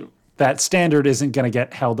 yes, that standard isn't going to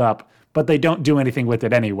get held up, but they don't do anything with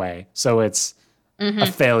it anyway. So it's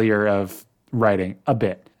a failure of writing a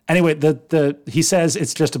bit. Anyway, he says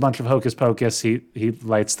it's just a bunch of hocus pocus. He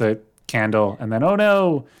lights the candle and then, oh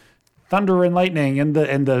no, thunder and lightning, and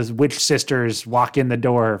the witch sisters walk in the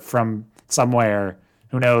door from somewhere,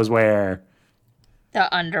 who knows where.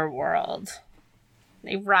 The underworld.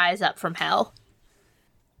 They rise up from hell.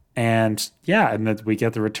 And and then we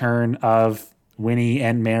get the return of Winnie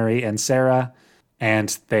and Mary and Sarah,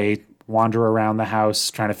 and they wander around the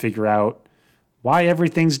house trying to figure out why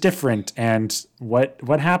everything's different and what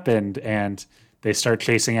happened, and they start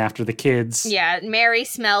chasing after the kids. Yeah, Mary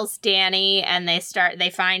smells Danny, and they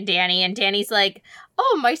find Danny, and Danny's like,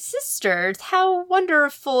 oh, my sisters, how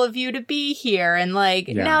wonderful of you to be here, and like,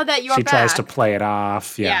 now that you're back. She tries to play it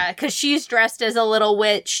off. Yeah, because she's dressed as a little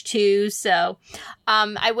witch, too, so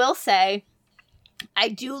I will say, I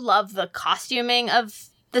do love the costuming of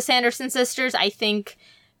the Sanderson sisters. I think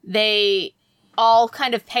they all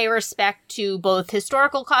kind of pay respect to both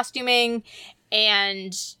historical costuming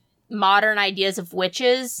and modern ideas of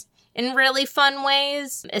witches in really fun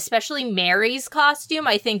ways. Especially Mary's costume,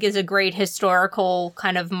 I think, is a great historical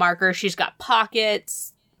kind of marker. She's got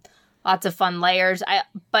pockets, lots of fun layers.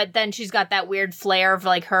 But then she's got that weird flare of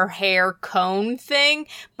like her hair cone thing,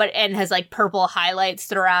 and has like purple highlights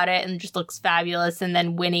throughout it and just looks fabulous. And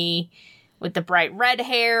then Winnie with the bright red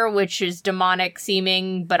hair, which is demonic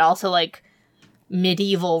seeming, but also like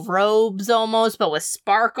medieval robes almost, but with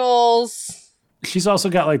sparkles. She's also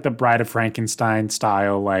got like the Bride of Frankenstein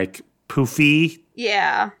style, like poofy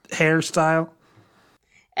hairstyle.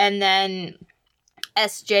 And then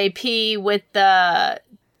SJP with the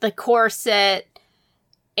corset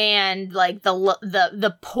and like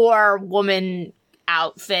the poor woman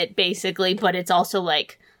outfit basically, but it's also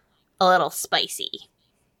like a little spicy.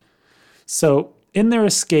 So in their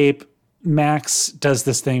escape, Max does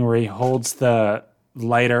this thing where he holds the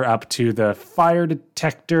lighter up to the fire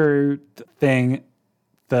detector thing,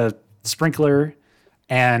 the sprinkler,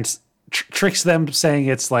 and tricks them, saying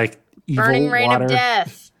it's like evil Burning rain water, of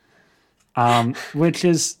death. which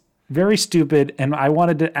is very stupid. And I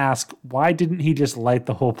wanted to ask, why didn't he just light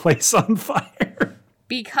the whole place on fire?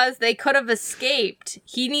 Because they could have escaped.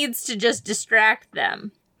 He needs to just distract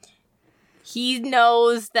them. He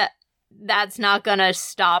knows that that's not gonna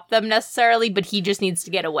stop them necessarily, but he just needs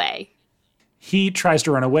to get away. He tries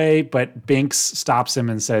to run away, but Binks stops him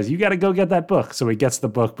and says, you got to go get that book. So he gets the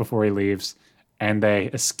book before he leaves, and they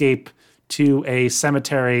escape to a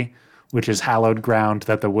cemetery, which is hallowed ground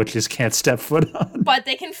that the witches can't step foot on. But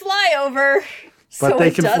they can fly over, But so they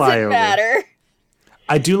it can doesn't fly over. matter.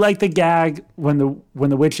 I do like the gag when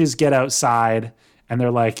the witches get outside and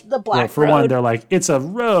they're like, The black for one, road. they're like, it's a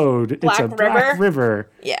road, it's a black river.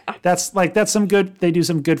 Yeah. That's some good. They do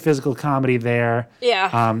some good physical comedy there.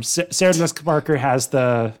 Yeah. Sarah Jessica Parker has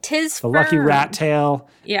the lucky firm. rat tail,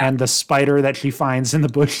 Yeah. and the spider that she finds in the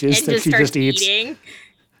bushes And that just she starts just eats. eating.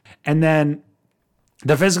 And then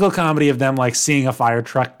the physical comedy of them like seeing a fire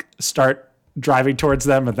truck start driving towards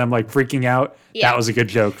them and them like freaking out. Yeah. That was a good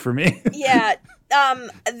joke for me. Yeah.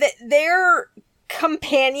 Their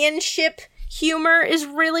companionship humor is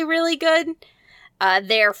really, really good.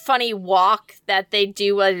 Their funny walk that they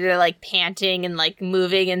do while they're like panting and like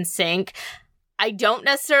moving in sync. I don't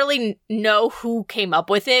necessarily know who came up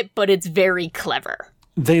with it, but it's very clever.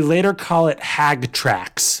 They later call it hag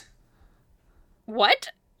tracks. What?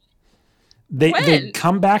 They When?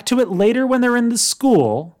 come back to it later when they're in the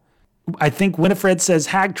school. I think Winifred says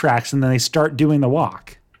hag tracks, and then they start doing the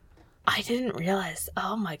walk. I didn't realize.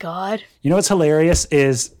 Oh my god. You know what's hilarious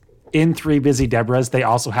is in Three Busy Debras, they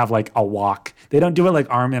also have like a walk. They don't do it like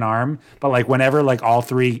arm in arm, but like whenever like all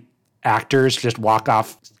three actors just walk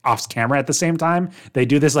off camera at the same time, they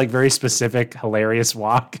do this like very specific hilarious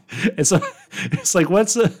walk. It's like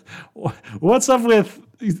what's up with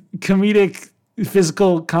comedic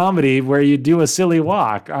physical comedy where you do a silly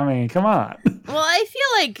walk? I mean, come on. Well, I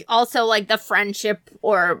feel like also like the friendship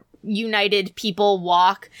or united people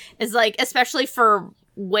walk is like, especially for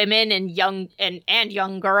women and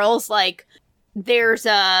young girls, like there's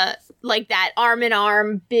a like that arm in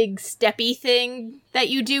arm big steppy thing that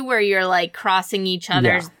you do where you're like crossing each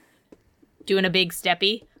other's doing a big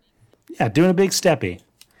steppy. Yeah, doing a big steppy.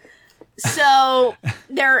 So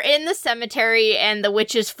they're in the cemetery and the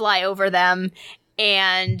witches fly over them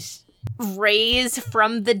and raise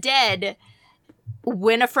from the dead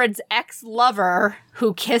Winifred's ex-lover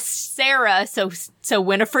who kissed Sarah, so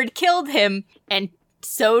Winifred killed him and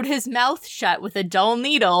sewed his mouth shut with a dull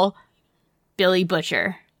needle, Billy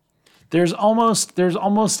Butcher. There's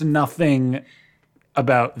almost nothing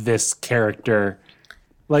about this character.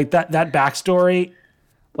 Like that backstory,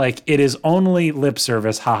 like it is only lip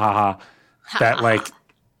service, ha ha ha,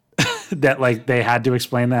 that like they had to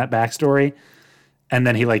explain that backstory, and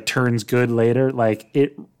then he like turns good later. Like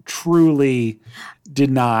it truly did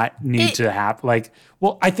not need to happen. Like,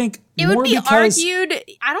 well, I think it would be argued.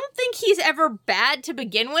 I don't think he's ever bad to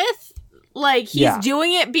begin with. Like he's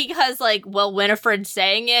doing it because like, well, Winifred's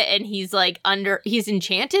saying it, and he's like he's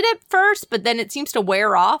enchanted at first, but then it seems to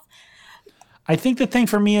wear off. I think the thing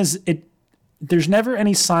for me is there's never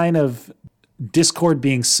any sign of discord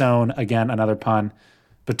being sown, again, another pun,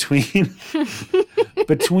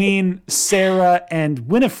 between Sarah and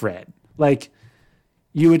Winifred. Like,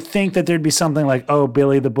 you would think that there'd be something like, oh,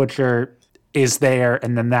 Billy the Butcher is there,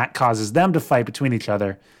 and then that causes them to fight between each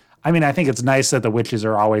other. I mean, I think it's nice that the witches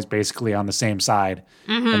are always basically on the same side,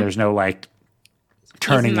 and there's no, like,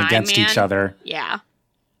 turning against each other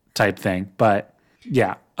type thing. But,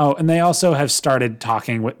 yeah. Oh, and they also have started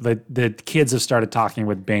talking with the kids have started talking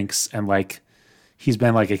with Binks, and like he's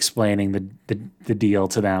been like explaining the deal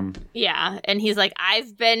to them. Yeah, and he's like,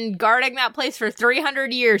 I've been guarding that place for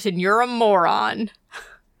 300 years, and you're a moron.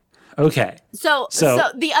 Okay. So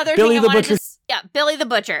the other Billy thing the I wanted Butcher. to Billy the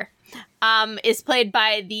Butcher is played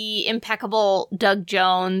by the impeccable Doug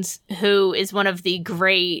Jones, who is one of the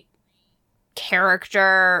great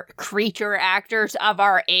creature actors of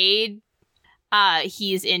our age.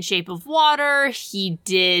 He's in Shape of Water. He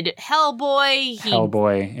did Hellboy.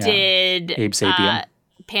 He did Abe Sapien.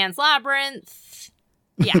 Pan's Labyrinth.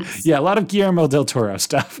 Yes. Yeah, a lot of Guillermo del Toro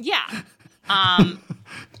stuff. Yeah.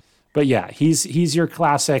 But yeah, he's your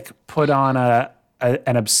classic put on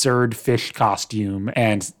an absurd fish costume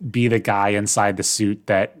and be the guy inside the suit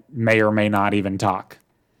that may or may not even talk.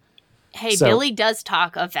 Hey, Billy does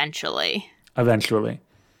talk eventually. Eventually.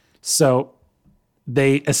 So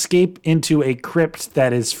They escape into a crypt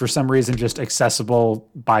that is for some reason just accessible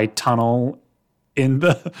by tunnel in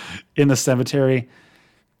the cemetery.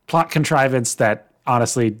 Plot contrivance that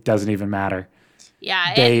honestly doesn't even matter.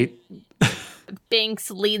 Yeah, Binks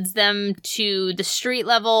leads them to the street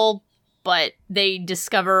level, but they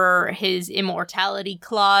discover his immortality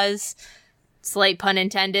clause. Slight pun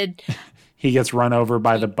intended. He gets run over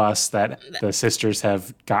by the bus that the sisters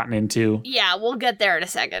have gotten into. Yeah, we'll get there in a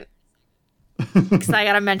second. Because I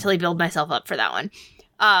gotta mentally build myself up for that one.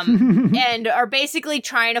 And are basically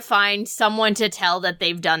trying to find someone to tell that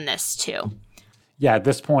they've done this to. Yeah, at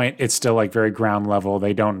this point, it's still like very ground level.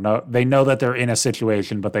 They don't know. They know that they're in a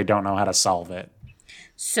situation, but they don't know how to solve it.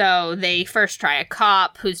 So they first try a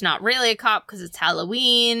cop who's not really a cop because it's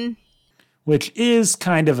Halloween. Which is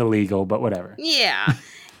kind of illegal, but whatever. Yeah.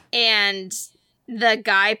 And the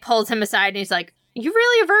guy pulls him aside and he's like, "You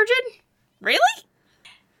really a virgin? Really?"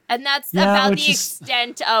 And that's about the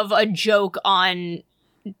extent of a joke on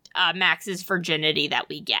Max's virginity that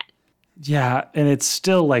we get. Yeah, and it's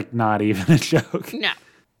still like not even a joke. No.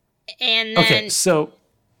 And then okay, so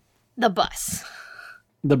the bus.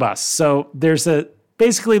 The bus. So there's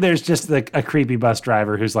just a creepy bus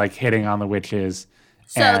driver who's like hitting on the witches.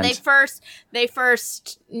 So they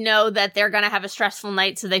first know that they're going to have a stressful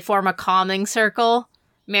night, so they form a calming circle.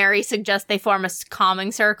 Mary suggests they form a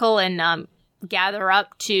calming circle and gather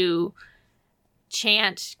up to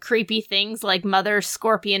chant creepy things like Mother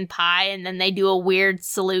Scorpion Pie, and then they do a weird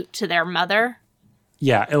salute to their mother.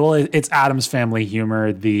 Yeah, well, it's Addams Family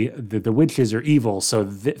humor. The witches are evil, so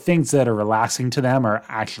things that are relaxing to them are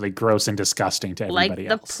actually gross and disgusting to everybody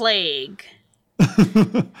else. Like the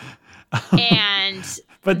plague. And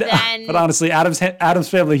but honestly, Addams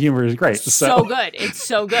Family humor is great. So good. It's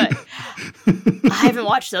so good. I haven't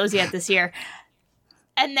watched those yet this year.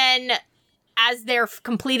 And then as they're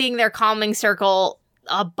completing their calming circle,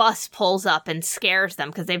 a bus pulls up and scares them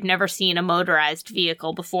because they've never seen a motorized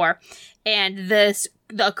vehicle before. And the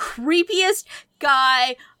creepiest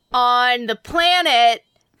guy on the planet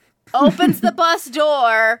opens the bus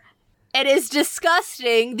door. It is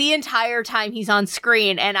disgusting the entire time he's on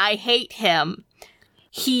screen, and I hate him.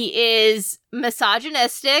 He is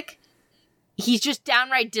misogynistic. He's just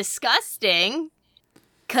downright disgusting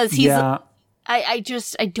because he's. Yeah. I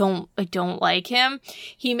don't like him.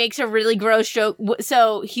 He makes a really gross joke.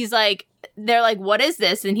 So he's like, they're like, "What is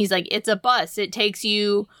this?" And he's like, "It's a bus. It takes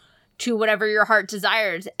you to whatever your heart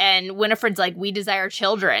desires." And Winifred's like, "We desire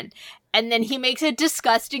children." And then he makes a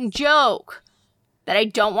disgusting joke that I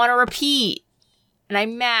don't want to repeat. And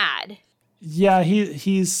I'm mad. Yeah,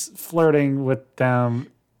 he's flirting with them.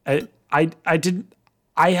 I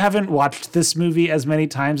haven't watched this movie as many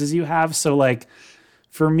times as you have, so like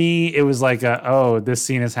for me it was like this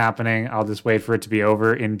scene is happening, I'll just wait for it to be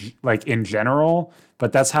over in general,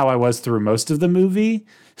 but that's how I was through most of the movie.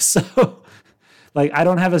 So like I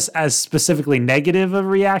don't have as specifically negative a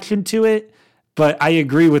reaction to it, but I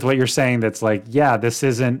agree with what you're saying that's like, yeah, this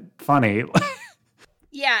isn't funny.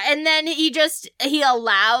 Yeah, and then he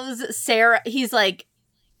allows Sarah, he's like,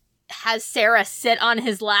 has Sarah sit on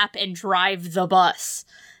his lap and drive the bus.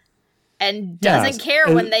 And doesn't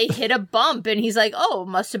care when they hit a bump. And he's like, "Oh,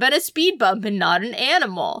 must have been a speed bump and not an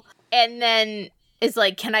animal." And then is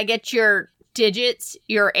like, "Can I get your digits,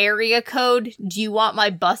 your area code? Do you want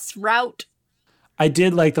my bus route?" I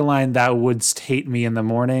did like the line, "Thou wouldst hate me in the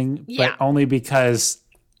morning," but only because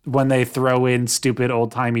when they throw in stupid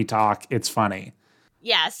old-timey talk, it's funny.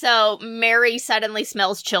 Yeah, so Mary suddenly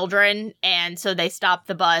smells children, and so they stop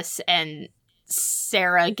the bus, and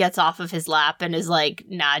Sarah gets off of his lap and is like,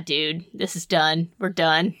 "Nah, dude, this is done. We're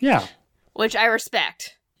done." Yeah. Which I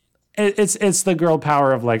respect. It's the girl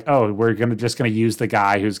power of like, oh, we're just gonna use the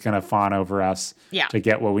guy who's gonna fawn over us to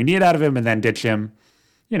get what we need out of him and then ditch him.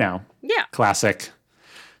 You know. Yeah. Classic.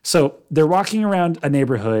 So they're walking around a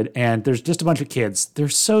neighborhood and there's just a bunch of kids. They're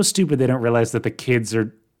so stupid they don't realize that the kids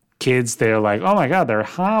are kids. They're like, "Oh my God, they're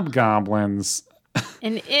hobgoblins."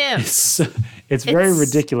 An imp. It's very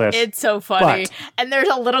ridiculous. It's so funny. And there's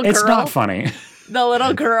a little girl. It's not funny. The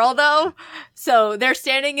little girl, though. So they're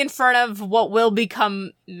standing in front of what will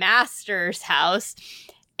become Master's house.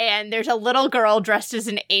 And there's a little girl dressed as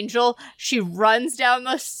an angel. She runs down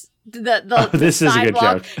the this sidewalk. Is a good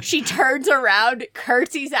joke. She turns around,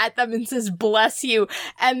 curtsies at them, and says, "Bless you."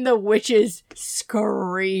 And the witches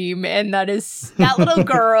scream. And that little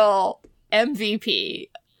girl, MVP.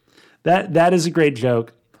 That is a great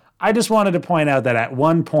joke. I just wanted to point out that at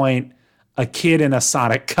one point, a kid in a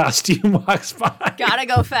Sonic costume walks by. Gotta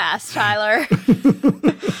go fast, Tyler.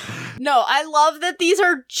 No, I love that these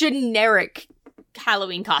are generic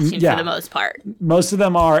Halloween costumes Yeah. for the most part. Most of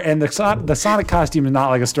them are, and the Sonic costume is not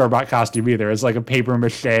like a store-bought costume either. It's like a paper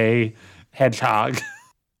mache hedgehog.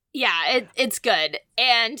 Yeah, it's good.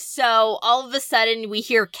 And so all of a sudden we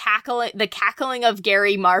hear the cackling of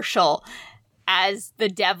Gary Marshall as the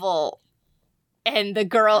devil, and the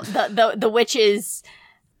girl, the witches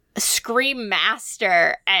scream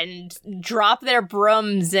master and drop their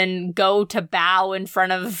brooms and go to bow in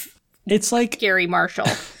front of It's like Gary Marshall.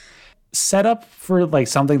 set up for like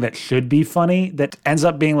something that should be funny that ends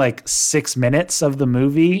up being like 6 minutes of the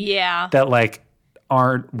movie. Yeah. That like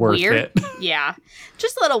aren't worth Weird. it. Yeah.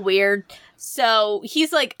 Just a little weird. So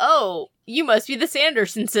he's like, oh, you must be the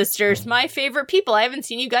Sanderson sisters, my favorite people. I haven't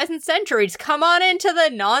seen you guys in centuries. Come on into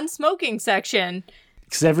the non-smoking section.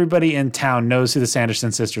 Because everybody in town knows who the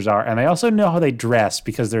Sanderson sisters are. And they also know how they dress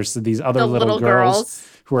because there's these other little girls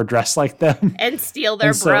who are dressed like them. And steal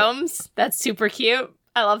their brooms. That's super cute.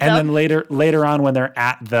 I love them. And then later on when they're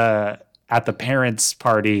at the parents'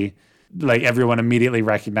 party, like everyone immediately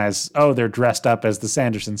recognizes, oh, they're dressed up as the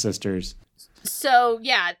Sanderson sisters. So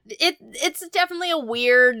yeah, it's definitely a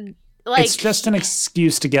weird, like, it's just an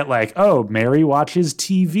excuse to get like, oh, Mary watches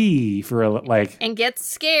TV for and gets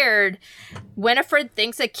scared. Winifred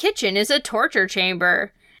thinks a kitchen is a torture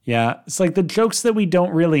chamber. Yeah, it's like the jokes that we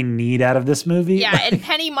don't really need out of this movie. Yeah, and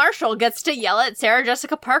Penny Marshall gets to yell at Sarah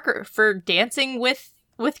Jessica Parker for dancing with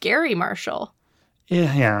Gary Marshall.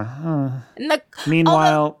 Yeah. And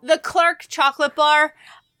Meanwhile, the Clark chocolate bar.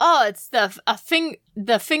 Oh, it's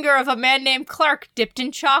the finger of a man named Clark dipped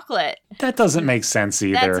in chocolate. That doesn't make sense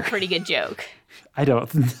either. That's a pretty good joke. I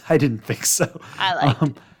didn't think so. I liked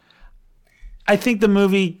it. I think the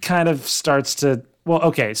movie kind of starts to, well,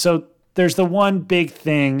 okay, so there's the one big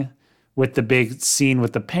thing with the big scene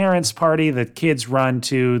with the parents' party. The kids run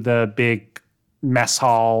to the big mess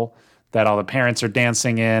hall that all the parents are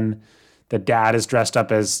dancing in. The dad is dressed up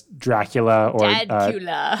as Dracula or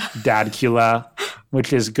Dadcula,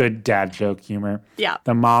 which is good dad joke humor. Yeah.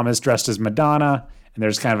 The mom is dressed as Madonna, and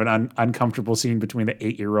there's kind of an uncomfortable scene between the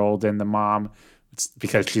 8-year-old and the mom. It's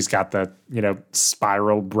because she's got the,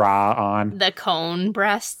 spiral bra on. The cone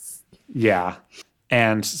breasts. Yeah.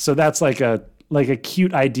 And so that's like a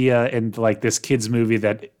cute idea in like this kids movie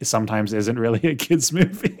that sometimes isn't really a kids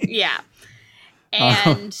movie. Yeah.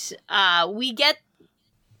 And we get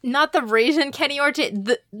not the reason Kenny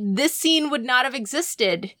Ortega. This scene would not have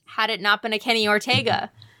existed had it not been a Kenny Ortega.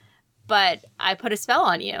 But I put a spell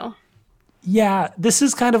on you. Yeah, this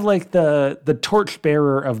is kind of like the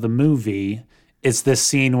torchbearer of the movie. It's this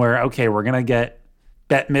scene where, okay, we're gonna get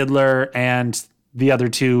Bette Midler and the other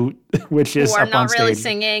two witches up on stage. Who are not really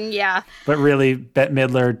singing, yeah. But really, Bette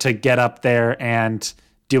Midler to get up there and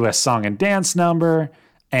do a song and dance number.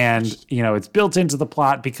 And, it's built into the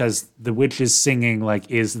plot because the witches singing,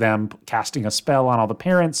 is them casting a spell on all the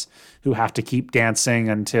parents who have to keep dancing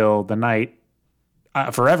until the night,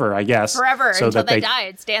 forever, I guess. Forever, so until they die.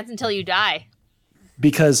 It's dance until you die.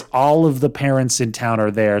 Because all of the parents in town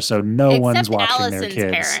are there, so one's watching Allison's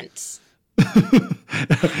their kids.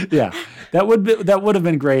 Parents. Yeah, that would have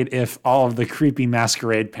been great if all of the creepy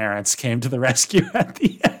masquerade parents came to the rescue at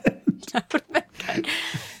the end. That would have been good.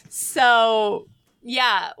 So...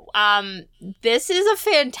 yeah, this is a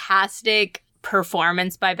fantastic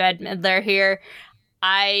performance by Bette Midler here.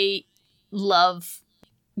 I love...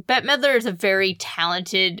 Bette Midler is a very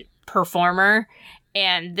talented performer,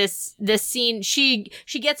 and this scene, she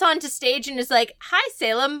gets onto stage and is like, "Hi,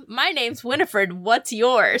 Salem, my name's Winifred, what's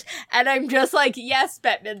yours?" And I'm just like, yes,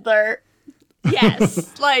 Bette Midler,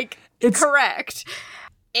 yes, it's correct.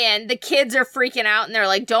 And the kids are freaking out, and they're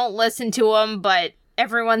like, don't listen to him, but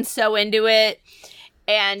everyone's so into it.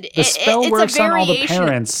 And the spell works on all the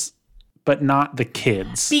parents, but not the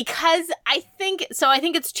kids. Because I think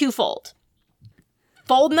it's twofold.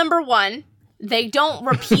 Fold number one, they don't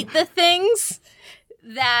repeat the things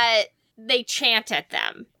that they chant at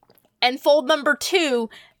them. And fold number two,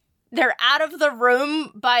 they're out of the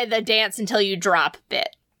room by the dance until you drop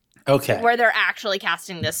bit. Okay. Where they're actually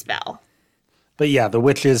casting this spell. But yeah, the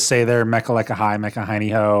witches say they're Mecca Lecca High, Mecca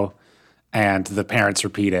Hiney Ho, and the parents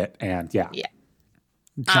repeat it, and yeah. Yeah.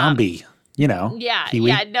 Zombie, Yeah, Kiwi.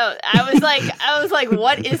 yeah, no, I was like,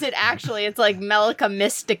 what is it actually? It's like Melica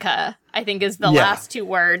Mystica, I think is the last two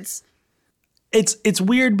words. It's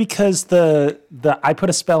weird because the I Put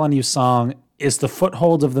a Spell on You song is the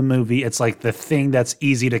foothold of the movie. It's like the thing that's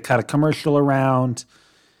easy to cut a commercial around.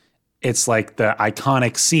 It's like the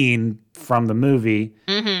iconic scene from the movie.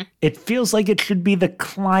 Mm-hmm. It feels like it should be the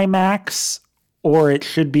climax, or it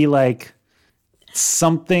should be like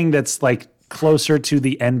something that's like closer to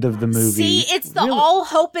the end of the movie. See, it's the all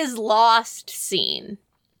hope is lost scene.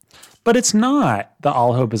 But it's not the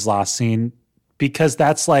all hope is lost scene, because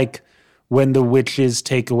that's like when the witches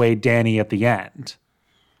take away Danny at the end.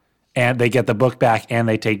 And they get the book back and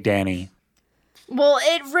they take Danny. Well,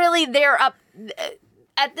 they're up.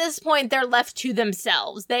 At this point, they're left to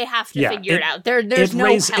themselves. They have to figure it out. There's no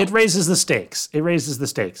help. It raises the stakes. It raises the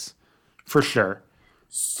stakes, for sure.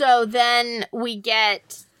 So then we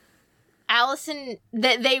get Allison.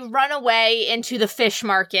 They run away into the fish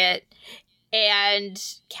market, and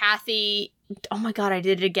Kathy. Oh my God, I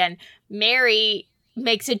did it again. Mary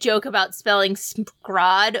makes a joke about spelling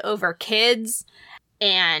scrod over kids,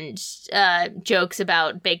 and jokes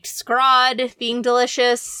about baked scrod being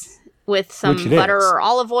delicious with some butter or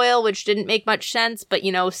olive oil, which didn't make much sense, but,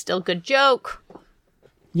 still good joke.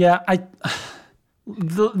 Yeah,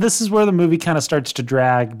 this is where the movie kind of starts to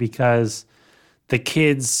drag, because the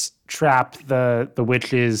kids trap the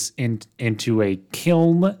witches into a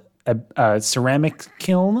kiln, a ceramic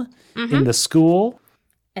kiln in the school.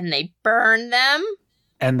 And they burn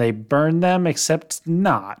them. Except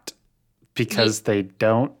not, because they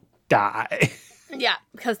don't die. Yeah,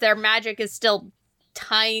 because their magic is still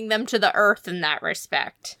tying them to the earth in that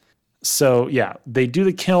respect. So, yeah, they do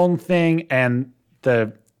the kiln thing, and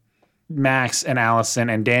the Max and Allison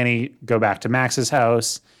and Danny go back to Max's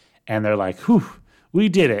house, and they're like, whew, we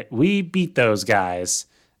did it. We beat those guys.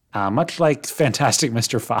 Much like Fantastic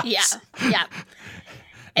Mr. Fox. Yeah.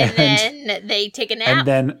 And then they take a nap. And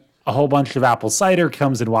then a whole bunch of apple cider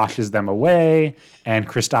comes and washes them away, and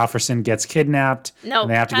Christopherson gets kidnapped. No, and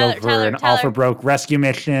they have to go for an all for broke rescue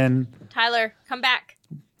mission. Tyler, come back.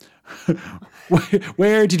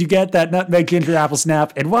 Where did you get that nutmeg ginger apple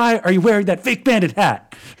snap, and why are you wearing that fake bandit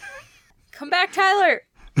hat? Come back, Tyler.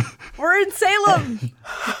 We're in Salem.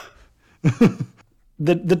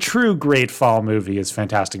 The true great fall movie is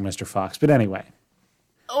Fantastic Mr. Fox, but anyway.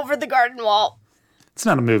 Over the Garden Wall. It's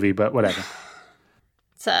not a movie, but whatever.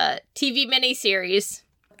 It's a TV miniseries.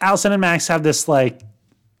 Allison and Max have this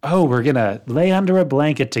we're gonna lay under a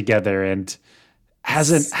blanket together, and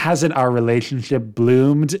hasn't our relationship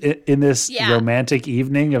bloomed in this romantic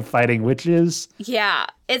evening of fighting witches? Yeah,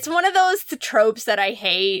 it's one of those tropes that I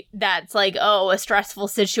hate. That's like, oh, a stressful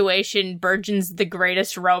situation burgeons the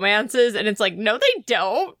greatest romances, and it's like, no, they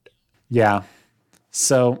don't. Yeah.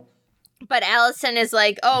 So. But Allison is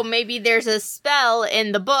like, oh, maybe there's a spell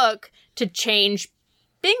in the book to change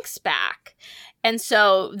Binks back. And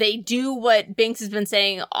so they do what Binks has been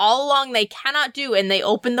saying all along they cannot do, and they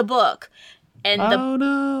open the book. And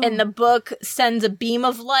the book sends a beam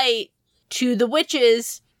of light to the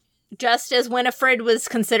witches, just as Winifred was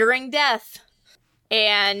considering death.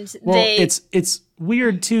 And it's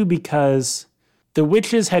weird too, because the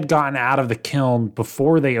witches had gotten out of the kiln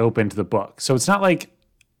before they opened the book. So it's not like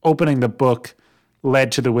opening the book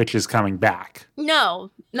led to the witches coming back.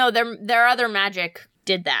 No, their other magic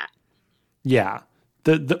did that. Yeah.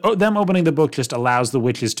 Them opening the book just allows the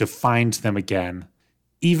witches to find them again.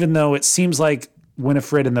 Even though it seems like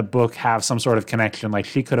Winifred and the book have some sort of connection, like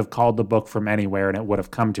she could have called the book from anywhere and it would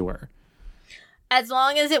have come to her. As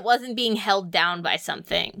long as it wasn't being held down by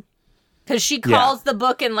something. Because she calls the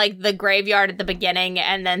book in the graveyard at the beginning,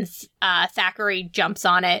 and then Thackeray jumps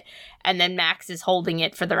on it, and then Max is holding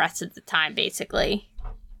it for the rest of the time, basically.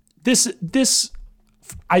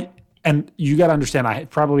 And you got to understand, I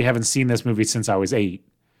probably haven't seen this movie since I was 8,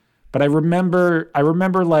 but I remember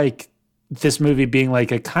this movie being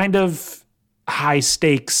a kind of high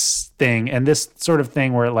stakes thing, and this sort of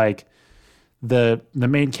thing where the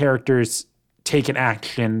main characters take an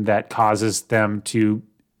action that causes them to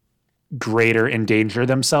greater endanger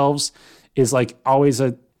themselves is always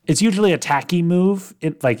it's usually a tacky move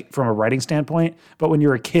from a writing standpoint, but when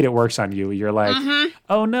you're a kid it works on you. You're like,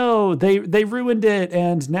 oh no, they ruined it,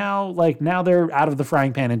 and now they're out of the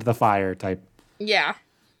frying pan into the fire type. Yeah.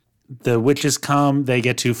 The witches come, they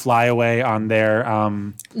get to fly away on their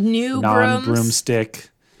new broomstick.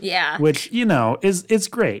 Yeah. Which, is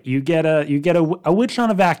great. You get a witch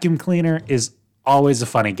on a vacuum cleaner is always a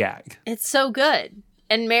funny gag. It's so good.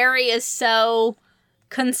 And Mary is so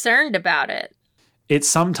concerned about it. It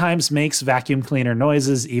sometimes makes vacuum cleaner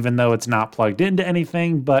noises, even though it's not plugged into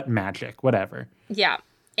anything, but magic, whatever. Yeah.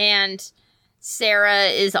 And Sarah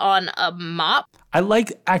is on a mop. I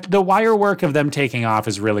like the wire work of them taking off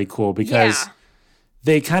is really cool, because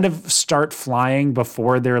they kind of start flying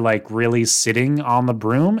before they're really sitting on the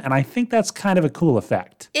broom. And I think that's kind of a cool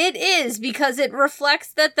effect. It is, because it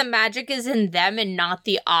reflects that the magic is in them and not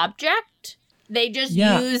the object. They just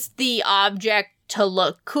use the object to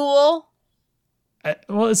look cool.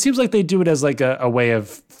 Well, it seems like they do it as a way of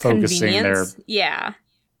focusing their... Yeah.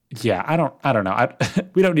 Yeah, I don't know.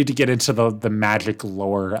 We don't need to get into the magic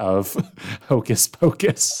lore of Hocus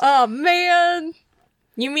Pocus. Oh, man.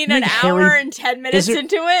 You mean an hour and 10 minutes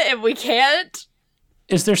into it and we can't?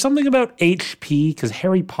 Is there something about HP? Because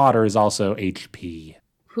Harry Potter is also HP.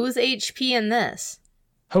 Who's HP in this?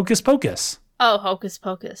 Hocus Pocus. Oh, Hocus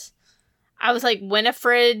Pocus. I was like,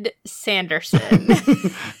 Winifred Sanderson.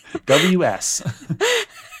 WS.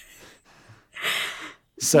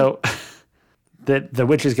 So the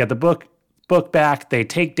witches get the book back. They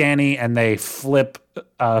take Danny and they flip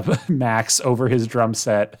Max over his drum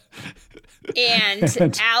set.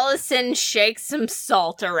 And Allison shakes some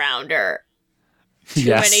salt around her too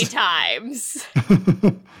many times.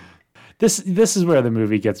 This is where the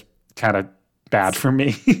movie gets kind of bad for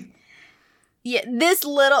me. Yeah, this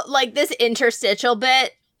interstitial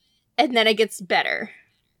bit, and then it gets better.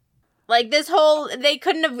 Like, they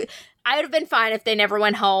couldn't have, I would have been fine if they never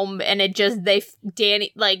went home, and they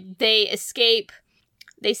escape,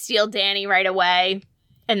 they steal Danny right away,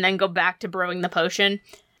 and then go back to brewing the potion.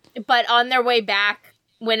 But on their way back,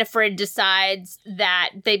 Winifred decides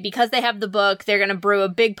that because they have the book, they're going to brew a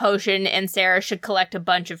big potion, and Sarah should collect a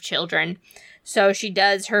bunch of children. So she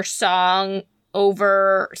does her song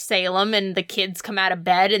over Salem, and the kids come out of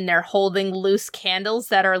bed and they're holding loose candles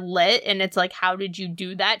that are lit, and it's like, how did you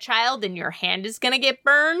do that, child? And your hand is gonna get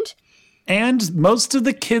burned. And most of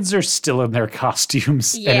the kids are still in their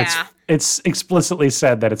costumes. Yeah. And it's explicitly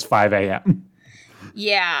said that it's 5 a.m.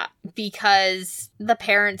 Yeah, because the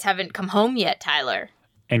parents haven't come home yet, Tyler.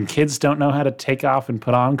 And kids don't know how to take off and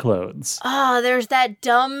put on clothes. Oh,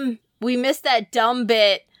 we missed that dumb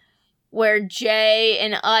bit where Jay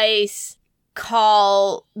and Ice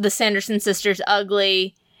call the Sanderson sisters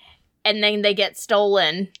ugly, and then they get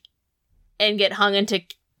stolen and get hung into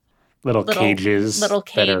little cages that are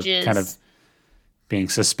kind of being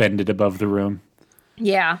suspended above the room.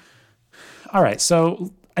 Yeah. All right,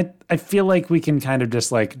 so I feel like we can kind of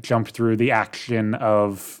just like jump through the action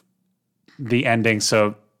of the ending.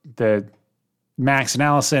 So the Max and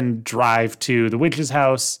Allison drive to the witch's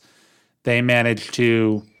house. They manage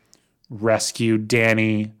to rescue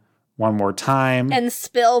Danny one more time. And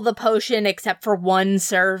spill the potion except for one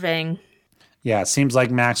serving. Yeah, it seems like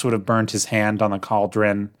Max would have burned his hand on the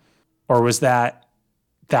cauldron. Or was that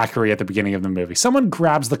Thackeray at the beginning of the movie? Someone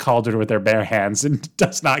grabs the cauldron with their bare hands and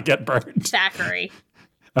does not get burned. Thackeray.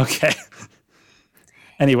 Okay.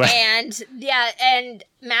 Anyway. And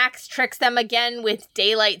Max tricks them again with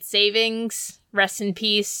daylight savings. Rest in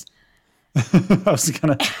peace.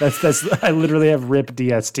 I literally have RIP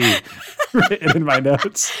DST written in my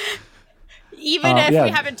notes. Even if we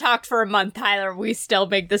haven't talked for a month, Tyler, we still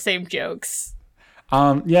make the same jokes.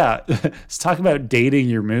 Let's talk about dating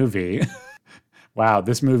your movie. Wow,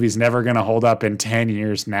 this movie's never going to hold up in 10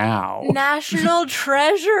 years now. National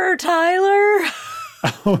treasure, Tyler.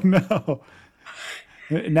 Oh, no.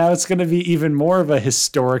 Now it's going to be even more of a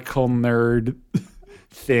historical nerd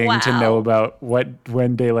thing to know about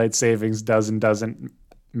when daylight savings does and doesn't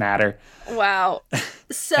matter. Wow.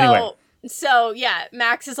 So... Anyway. So, yeah,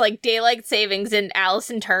 Max is like, daylight savings, and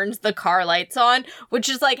Allison turns the car lights on, which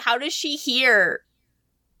is like, how does she hear?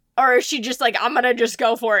 Or is she just like, I'm gonna just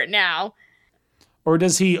go for it now? Or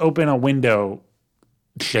does he open a window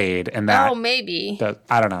shade and that... Oh, maybe.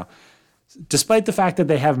 I don't know. Despite the fact that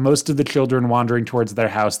they have most of the children wandering towards their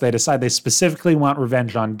house, they decide they specifically want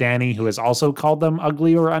revenge on Danny, who has also called them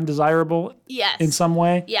ugly or undesirable. Yes. In some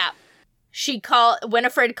way. Yeah.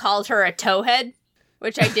 Winifred called her a towhead,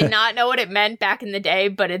 which I did not know what it meant back in the day,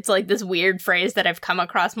 but it's like this weird phrase that I've come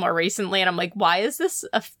across more recently, and I'm like, why is this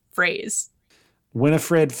a phrase?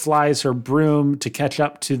 Winifred flies her broom to catch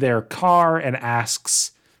up to their car and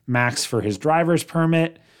asks Max for his driver's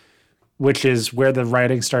permit, which is where the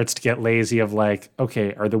writing starts to get lazy of like,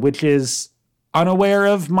 okay, are the witches unaware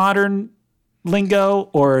of modern lingo,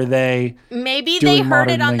 or are they Maybe they heard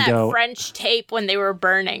it on lingo? That French tape when they were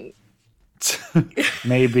burning.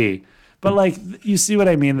 Maybe. But like, you see what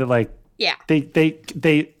I mean? That like, yeah, they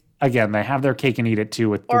again, they have their cake and eat it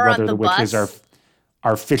too with whether the witches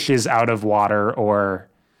are fishes out of water or,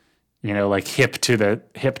 you know, like hip to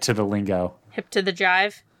the lingo. Hip to the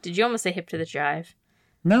jive. Did you almost say hip to the jive?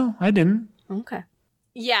 No, I didn't. Okay.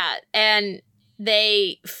 Yeah, and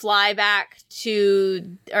they drive back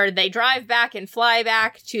and fly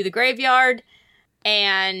back to the graveyard,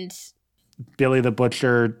 and Billy the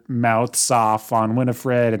Butcher mouths off on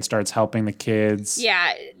Winifred and starts helping the kids.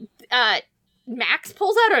 Yeah. Max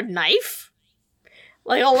pulls out a knife,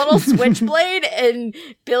 like a little switchblade, and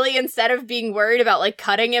Billy, instead of being worried about like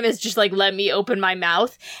cutting him, is just like, let me open my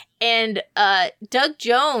mouth. And Doug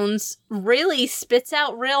Jones really spits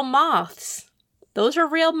out real moths. those are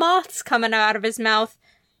real moths coming out of his mouth.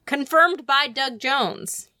 Confirmed by Doug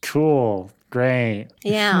Jones. Cool. Great.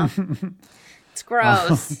 Yeah. It's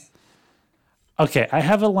gross. Okay, I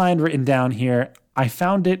have a line written down here. I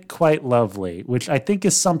found it quite lovely, which I think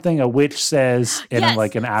is something a witch says in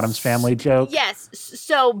like an Addams Family joke. Yes.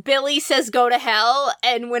 So Billy says go to hell,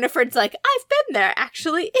 and Winifred's like, I've been there,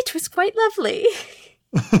 actually. It was quite lovely.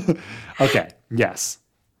 Okay, yes.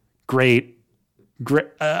 Great.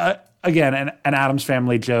 Again, an Addams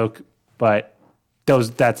Family joke, but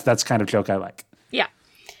that's kind of joke I like. Yeah.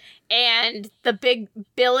 And the big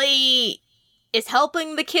Billy is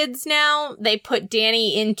helping the kids now. They put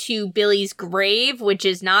Danny into Billy's grave, which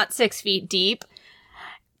is not 6 feet deep.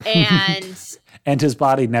 And and his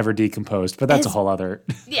body never decomposed, but that's a whole other.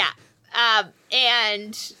 Yeah.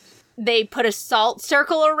 And they put a salt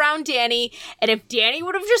circle around Danny, and if Danny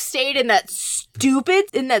would have just stayed in that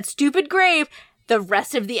stupid grave, the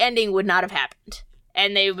rest of the ending would not have happened.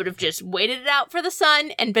 And they would have just waited it out for the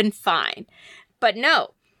sun and been fine. But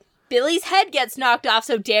no. Billy's head gets knocked off,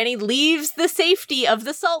 so Danny leaves the safety of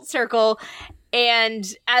the salt circle,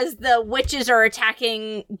 and as the witches are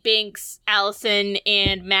attacking Binks, Allison,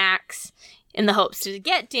 and Max in the hopes to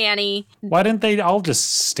get Danny... Why didn't they all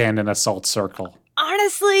just stand in a salt circle?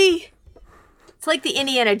 Honestly, it's like the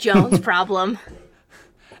Indiana Jones problem.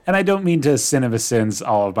 And I don't mean to CinemaSins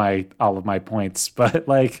all of my points, but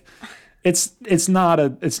like it's not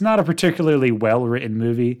a particularly well-written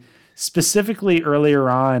movie. Specifically, earlier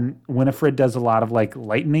on, Winifred does a lot of like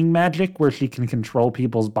lightning magic where she can control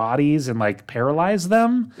people's bodies and like paralyze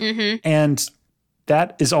them. Mm-hmm. And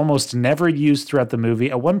that is almost never used throughout the movie.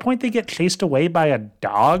 At one point, they get chased away by a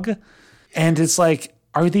dog. And it's like,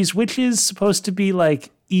 are these witches supposed to be like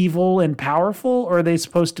evil and powerful, or are they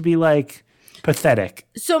supposed to be like pathetic?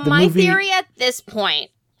 So my theory at this point,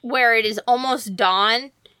 where it is almost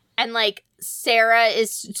dawn and like Sarah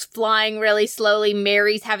is flying really slowly,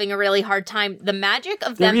 Mary's having a really hard time. The magic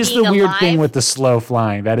of them being alive... There is the weird thing with the slow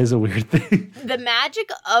flying. That is a weird thing. The magic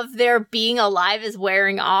of their being alive is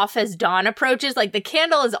wearing off as dawn approaches. Like, the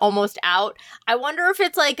candle is almost out. I wonder if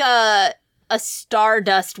it's like a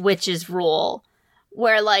Stardust witches rule,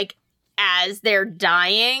 where, like, as they're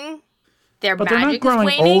dying, their magic is waning. But they're not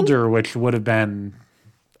growing older, which would have been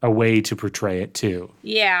a way to portray it, too.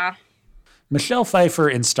 Yeah. Michelle Pfeiffer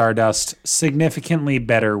in Stardust, significantly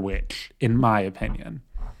better witch, in my opinion.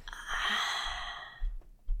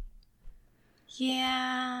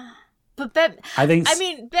 Yeah. But Bette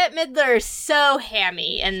Midler is so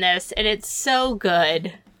hammy in this, and it's so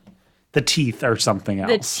good. The teeth are something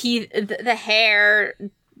else. The teeth, the hair,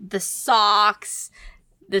 the socks,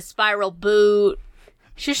 the spiral boot.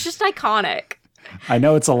 She's just iconic. I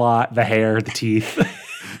know it's a lot, the hair, the teeth.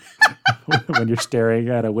 When you're staring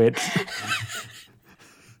at a witch.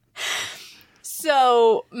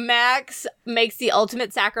 So Max makes the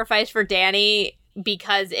ultimate sacrifice for Danny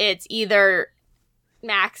because it's either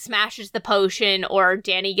Max smashes the potion or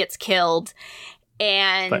Danny gets killed.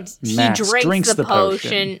 And he drinks the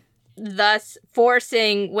potion, thus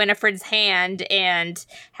forcing Winifred's hand and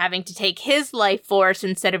having to take his life force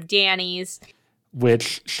instead of Danny's.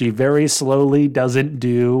 Which she very slowly doesn't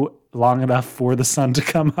do long enough for the sun to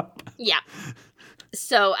come up. Yeah.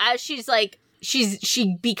 So as she's like,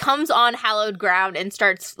 she becomes on hallowed ground and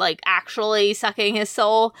starts like actually sucking his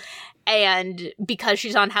soul. And because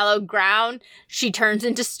she's on hallowed ground, she turns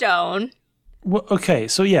into stone. Well, okay.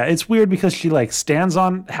 So yeah, it's weird because she like stands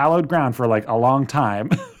on hallowed ground for like a long time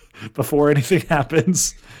before anything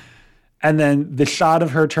happens. And then the shot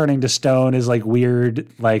of her turning to stone is like weird,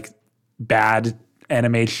 like bad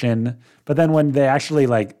animation. But then when they actually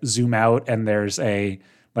like zoom out and there's an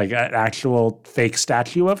actual fake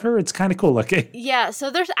statue of her, it's kind of cool looking. Yeah,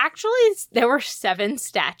 so there were 7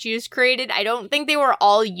 statues created. I don't think they were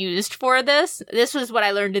all used for this. This was what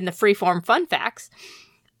I learned in the Freeform Fun Facts.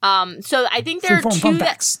 So I think there are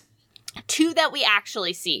two that we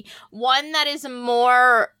actually see. One that is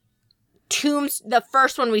more the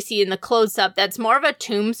first one we see in the close-up, that's more of a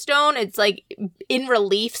tombstone. It's like in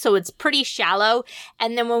relief, so it's pretty shallow.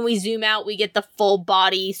 And then when we zoom out, we get the full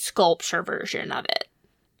body sculpture version of it.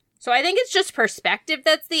 So I think it's just perspective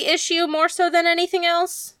that's the issue more so than anything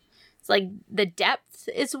else. It's like the depth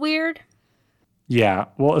is weird. Yeah,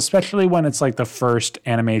 well, especially when it's like the first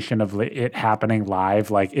animation of it happening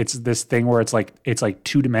live. Like it's this thing where it's like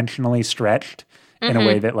two-dimensionally stretched in a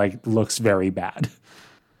way that like looks very bad.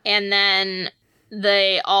 And then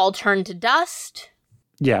they all turn to dust.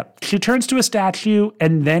 Yeah, she turns to a statue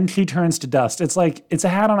and then she turns to dust. It's like, it's a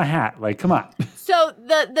hat on a hat. Like, come on. So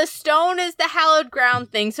the stone is the hallowed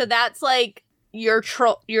ground thing. So that's like your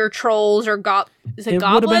trolls or is it It would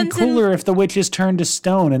have been goblins? cooler if the witches turned to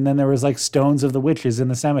stone and then there was like stones of the witches in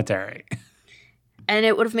the cemetery. And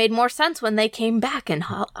it would have made more sense when they came back in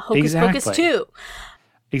Hocus Pocus 2.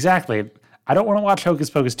 Exactly. I don't want to watch Hocus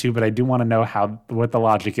Pocus 2, but I do want to know what the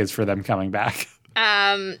logic is for them coming back.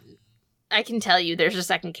 I can tell you there's a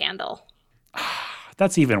second candle.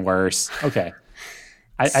 That's even worse. Okay.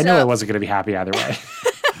 I know I wasn't going to be happy either way.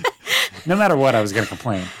 No matter what, I was going to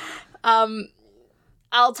complain.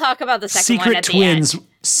 I'll talk about the second one at the end.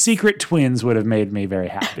 Secret twins would have made me very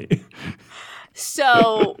happy.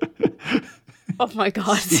 So, oh my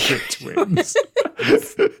God. Secret twins.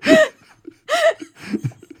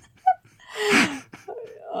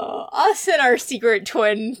 Us and our secret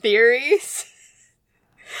twin theories.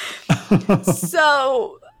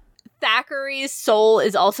 So, Thackeray's soul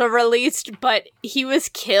is also released, but he was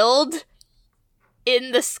killed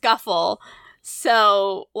in the scuffle.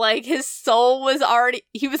 So, like, his soul was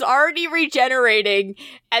already regenerating,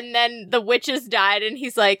 and then the witches died, and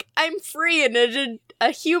he's like, I'm free and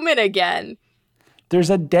a human again. There's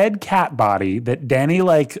a dead cat body that Danny,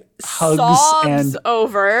 like, hugs Sobs and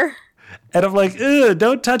over. And I'm like, ugh,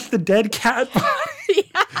 don't touch the dead cat body.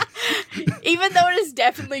 Yeah. Even though it is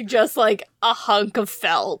definitely just, like, a hunk of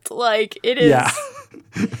felt. Like, it is... Yeah.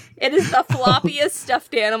 It is the floppiest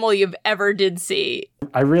stuffed animal you've ever did see.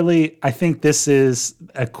 I think this is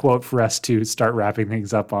a quote for us to start wrapping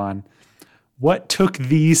things up on. What took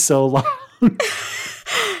thee so long?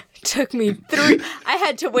 Took me I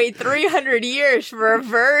had to wait 300 years for a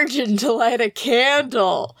virgin to light a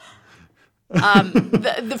candle.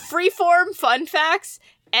 The freeform fun facts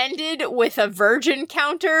ended with a virgin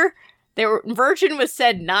counter. Virgin was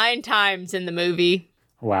said 9 times in the movie.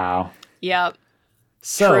 Wow. Yep.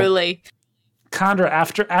 So, truly. Condra,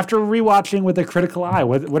 after rewatching with a critical eye,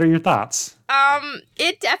 what are your thoughts?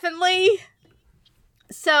 It definitely...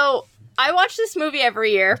 So, I watch this movie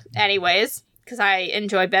every year, anyways, because I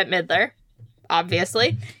enjoy Bette Midler,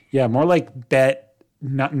 obviously. Yeah, more like Bette,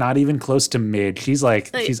 not even close to mid. She's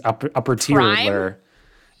she's upper tier. Prime?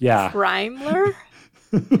 Yeah. Primler?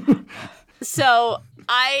 So,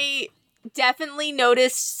 I definitely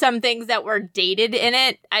noticed some things that were dated in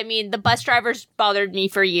it. I mean, the bus drivers bothered me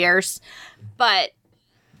for years, but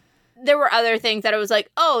there were other things that I was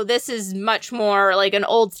like, oh, this is much more like an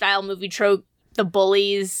old style movie trope. The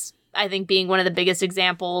bullies, I think, being one of the biggest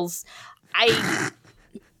examples. I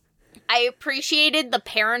appreciated the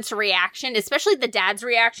parents' reaction, especially the dad's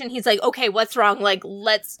reaction. He's like, okay, what's wrong? Like,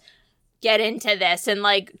 let's get into this, and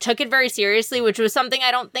like took it very seriously, which was something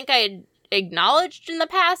I don't think I had acknowledged in the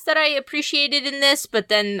past that I appreciated in this, but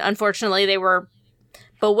then unfortunately they were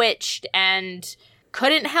bewitched and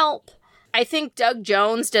couldn't help. I think Doug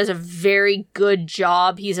Jones does a very good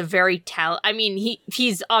job. He's a very I mean,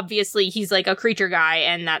 he's obviously he's like a creature guy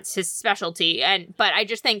and that's his specialty, but I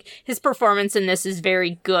just think his performance in this is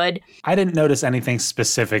very good. I didn't notice anything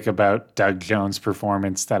specific about Doug Jones'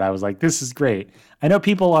 performance that I was like, this is great. I know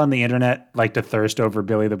people on the internet like to thirst over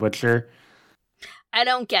Billy the Butcher. I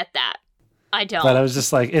don't get that. I don't. But I was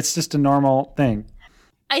just like, it's just a normal thing.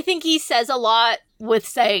 I think he says a lot with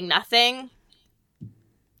saying nothing.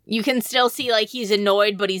 You can still see, like, he's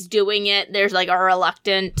annoyed, but he's doing it. There's, like, a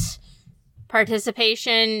reluctant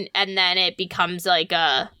participation, and then it becomes, like,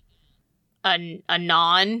 a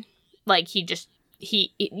non. Like,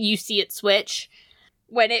 you see it switch.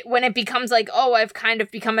 When it becomes, like, oh, I've kind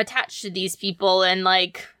of become attached to these people in,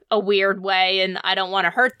 like, a weird way, and I don't want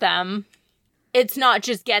to hurt them. It's not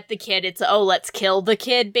just get the kid, it's, oh, let's kill the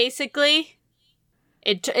kid, basically.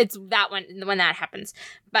 It's that when that happens.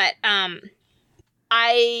 But,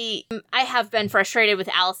 I have been frustrated with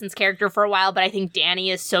Allison's character for a while, but I think Danny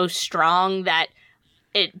is so strong that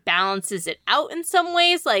it balances it out in some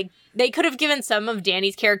ways. Like, they could have given some of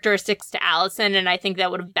Danny's characteristics to Allison, and I think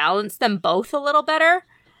that would have balanced them both a little better.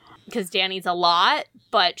 Because Danny's a lot,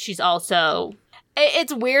 but she's also...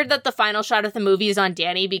 It's weird that the final shot of the movie is on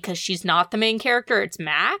Danny because she's not the main character. It's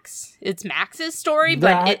Max. It's Max's story,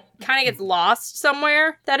 but it kind of gets lost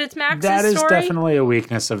somewhere that it's Max's story. That is definitely a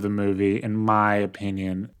weakness of the movie, in my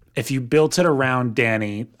opinion. If you built it around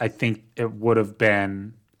Danny, I think it would have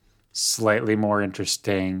been slightly more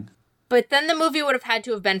interesting. But then the movie would have had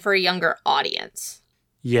to have been for a younger audience.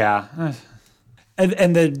 Yeah.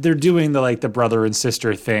 And they're doing the brother and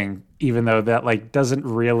sister thing, even though that like doesn't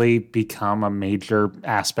really become a major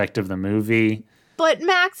aspect of the movie. But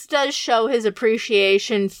Max does show his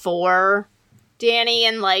appreciation for Danny,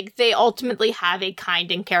 and like they ultimately have a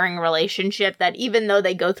kind and caring relationship that even though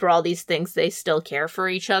they go through all these things, they still care for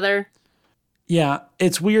each other. Yeah,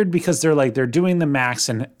 it's weird because they're doing the Max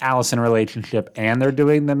and Allison relationship and they're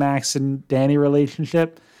doing the Max and Danny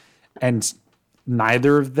relationship, and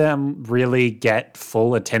neither of them really get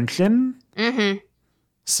full attention. Mm-hmm.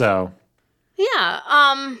 So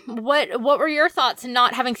Yeah. What were your thoughts in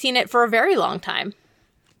not having seen it for a very long time?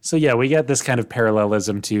 So yeah, we get this kind of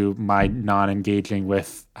parallelism to my non-engaging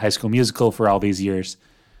with High School Musical for all these years.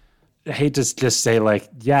 I hate to just say like,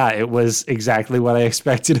 yeah, it was exactly what I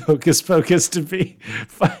expected Hocus Pocus to be.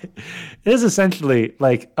 But it is essentially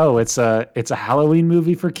like, oh, it's a Halloween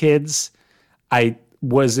movie for kids. I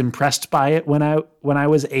was impressed by it when I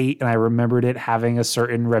was 8, and I remembered it having a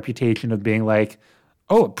certain reputation of being like,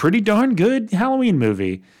 oh, a pretty darn good Halloween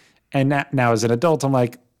movie. And now as an adult, I'm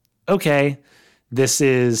like, okay, this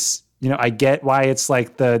is, I get why it's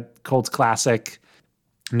like the cult classic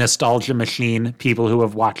nostalgia machine, people who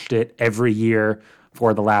have watched it every year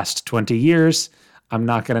for the last 20 years. I'm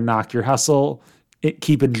not going to knock your hustle.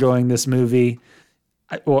 Keep enjoying this movie.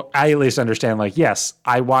 I at least understand, like, yes,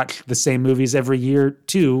 I watch the same movies every year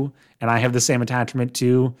too, and I have the same attachment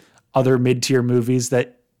to other mid-tier movies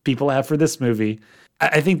that people have for this movie.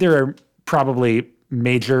 I think there are probably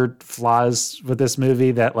major flaws with this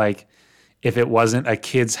movie that, like, if it wasn't a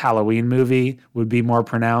kid's Halloween movie, would be more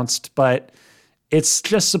pronounced, but it's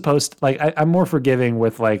just supposed to, like, I'm more forgiving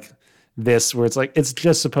with like this, where it's like, it's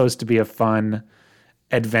just supposed to be a fun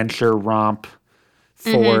adventure romp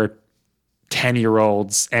for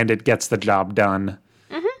 10-year-olds, and it gets the job done.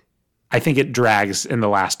 Mm-hmm. I think it drags in the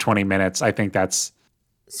last 20 minutes. I think that's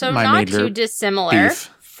so my not major too dissimilar beef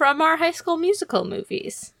from our High School Musical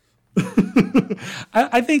movies.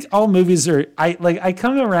 I think all movies are, I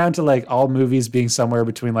come around to like all movies being somewhere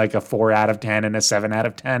between like a 4 out of 10 and a 7 out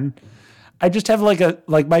of 10. I just have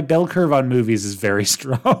like my bell curve on movies is very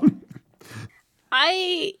strong.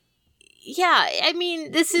 I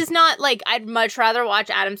mean, this is not like, I'd much rather watch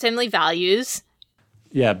Addams Family Values.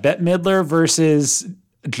 Yeah, Bette Midler versus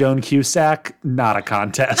Joan Cusack, not a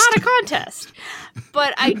contest. Not a contest.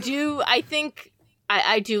 But I do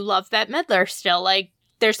love Bette Midler still. Like,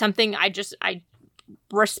 there's something I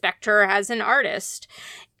respect her as an artist.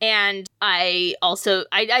 And I also,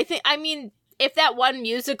 I think, I mean, if that one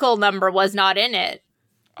musical number was not in it,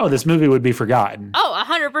 oh, this movie would be forgotten. Oh,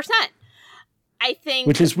 100%. I think,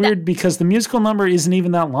 which is weird because the musical number isn't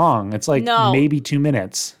even that long. It's like maybe 2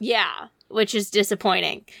 minutes. Yeah, which is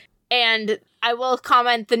disappointing. And I will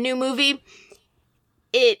comment, the new movie,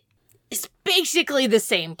 it is basically the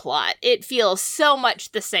same plot. It feels so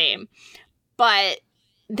much the same, but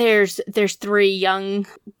there's 3 young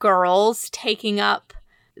girls taking up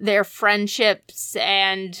their friendships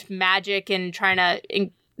and magic and trying to,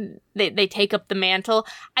 they take up the mantle.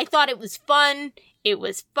 I thought it was fun. It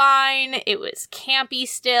was fine. It was campy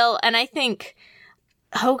still. And I think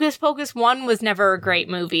Hocus Pocus 1 was never a great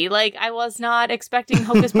movie. Like, I was not expecting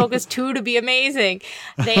Hocus Pocus 2 to be amazing.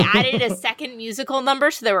 They added a second musical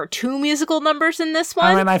number, so there were 2 musical numbers in this one.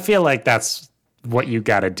 I mean, I feel like that's what you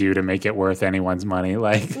got to do to make it worth anyone's money.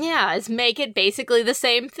 Like, yeah, is make it basically the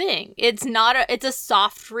same thing. It's a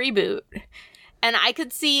soft reboot. And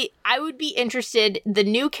I would be interested, the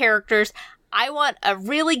new characters, I want a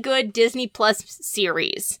really good Disney Plus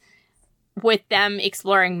series with them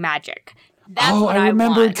exploring magic. That's what I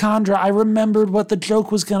remembered, want. Condra. I remembered what the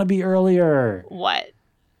joke was going to be earlier. What?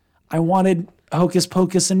 I wanted Hocus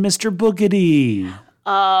Pocus and Mr. Boogedy.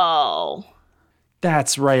 Oh.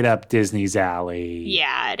 That's right up Disney's alley.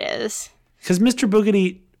 Yeah, it is. Because Mr.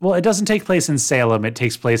 Boogedy, well, it doesn't take place in Salem. It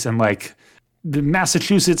takes place in, like, the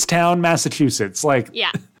Massachusetts town, Massachusetts. Like,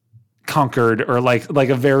 yeah. Concord, or like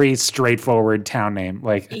a very straightforward town name.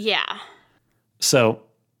 Like, yeah. So,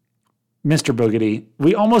 Mr. Boogedy.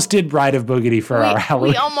 We almost did Bride of Boogedy for our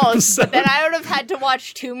Halloween. We almost, episode. but then I would have had to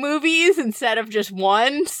watch 2 movies instead of just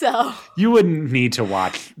one, so. You wouldn't need to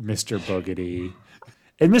watch Mr. Boogedy.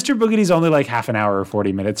 And Mr. Boogedy's only like half an hour or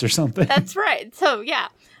 40 minutes or something. That's right. So, yeah.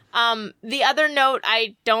 The other note,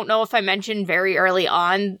 I don't know if I mentioned very early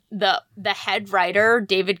on, the head writer,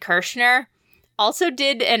 David Kirshner, also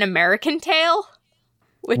did An American Tail,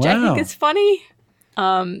 which I think is funny. The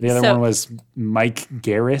other one was Mike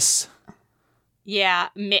Garris. Yeah,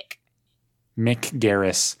 Mick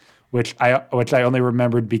Garris, which I only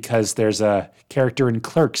remembered because there's a character in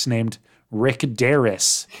Clerks named Rick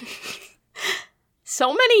Darris.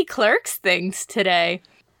 So many Clerks things today.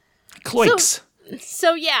 Clerks.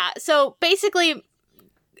 So yeah, so basically,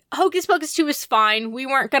 Hocus Pocus 2 is fine. We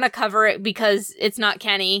weren't going to cover it because it's not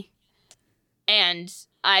Kenny. And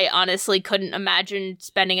I honestly couldn't imagine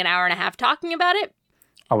spending an hour and a half talking about it.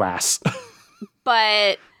 Alas.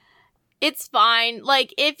 But it's fine.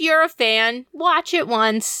 Like, if you're a fan, watch it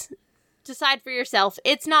once. decide for yourself.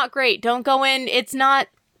 It's not great. Don't go in. It's not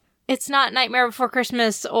Nightmare Before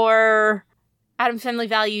Christmas or Addams Family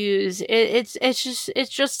Values. It's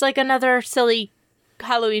just like another silly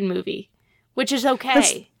Halloween movie, which is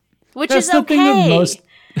okay. That's the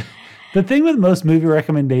thing with most movie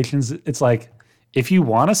recommendations. It's like, if you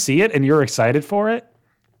want to see it and you're excited for it,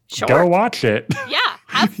 sure, go watch it. Yeah,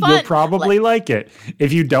 have fun. You'll probably like it.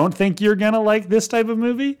 If you don't think you're gonna like this type of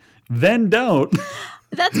movie, then don't.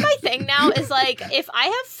 That's my thing now, is like, if I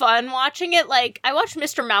have fun watching it, like, I watched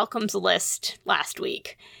Mr. Malcolm's List last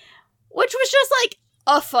week, which was just like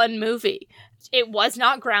a fun movie. It was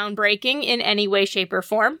not groundbreaking in any way, shape, or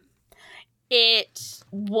form. It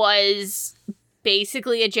was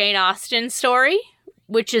basically a Jane Austen story,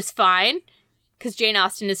 which is fine, because Jane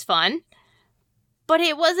Austen is fun. But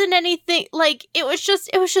it wasn't anything, like, it was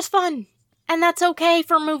just fun. And that's okay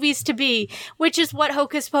for movies to be, which is what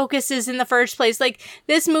Hocus Pocus is in the first place. Like,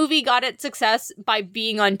 this movie got its success by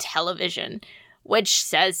being on television, which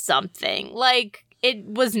says something. Like, it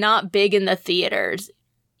was not big in the theaters.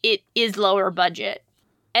 It is lower budget.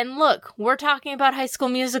 And look, we're talking about High School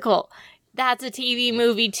Musical. That's a TV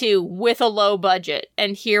movie too, with a low budget.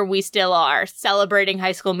 And here we still are, celebrating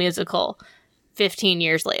High School Musical 15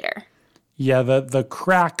 years later. Yeah, the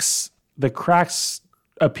cracks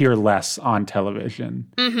appear less on television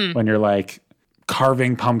when you're like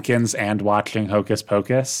carving pumpkins and watching Hocus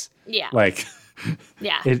Pocus. Yeah. Like,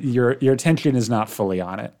 yeah. Your attention is not fully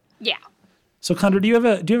on it. Yeah. So, Condra, do you have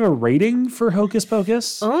a rating for Hocus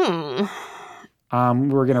Pocus? We're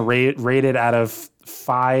gonna rate it out of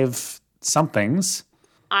 5 somethings.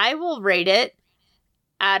 I will rate it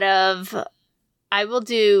I will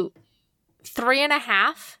do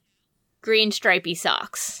 3.5 green stripy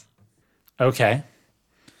socks. Okay.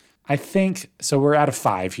 I think, so we're out of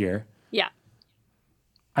 5 here. Yeah.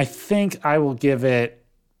 I think I will give it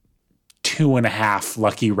 2.5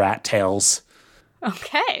 lucky rat tails.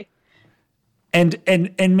 Okay. And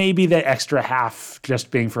maybe the extra half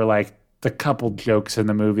just being for like the couple jokes in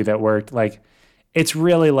the movie that worked. Like, it's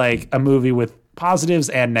really like a movie with positives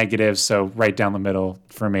and negatives, so right down the middle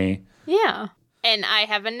for me. Yeah. And I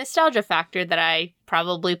have a nostalgia factor that I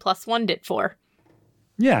probably +1'd it for.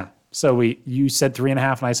 Yeah. So you said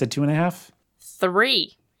 3.5 and I said 2.5?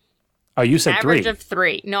 3. Oh, you said average 3. Of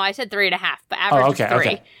 3. No, I said 3.5, but average of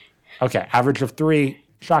 3. Okay. Average of 3.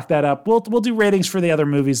 Chalk that up. We'll do ratings for the other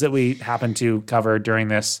movies that we happen to cover during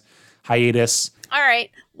this hiatus. All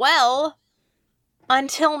right. Well,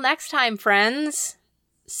 until next time, friends,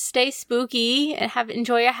 stay spooky and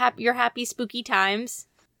enjoy your happy spooky times.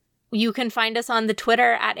 You can find us on the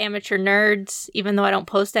Twitter at Amateur Nerds, even though I don't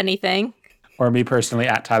post anything. Or me personally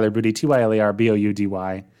at Tyler Boudy,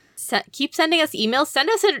 TYLERBOUDY. Keep sending us emails.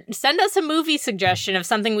 Send us a movie suggestion of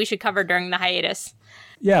something we should cover during the hiatus.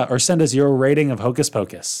 Yeah, or send us your rating of Hocus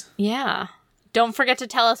Pocus. Yeah. Don't forget to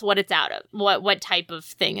tell us what it's out of, what type of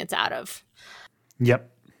thing it's out of. Yep.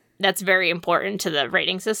 That's very important to the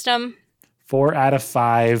rating system. 4 out of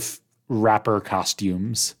 5 rapper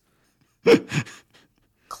costumes.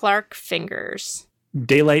 Clark fingers.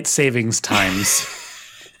 Daylight savings times.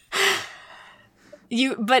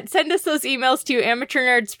 But send us those emails to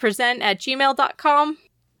amateurnerdspresent@gmail.com.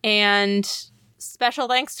 And special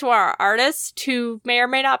thanks to our artist who may or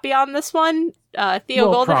may not be on this one.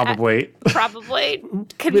 Theo Golden. Probably. Probably.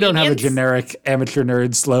 We don't have a generic Amateur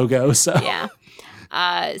Nerds logo, so. Yeah.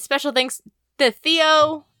 Special thanks to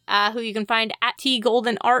Theo, who you can find at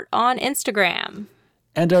 @TGoldenArt on Instagram.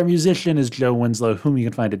 And our musician is Joe Winslow, whom you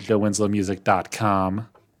can find at joewinslowmusic.com.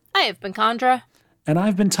 I have been Condra. And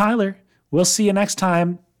I've been Tyler. We'll see you next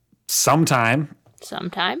time. Sometime.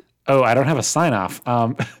 Oh, I don't have a sign off.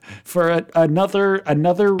 For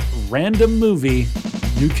another random movie,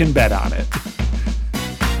 you can bet on it.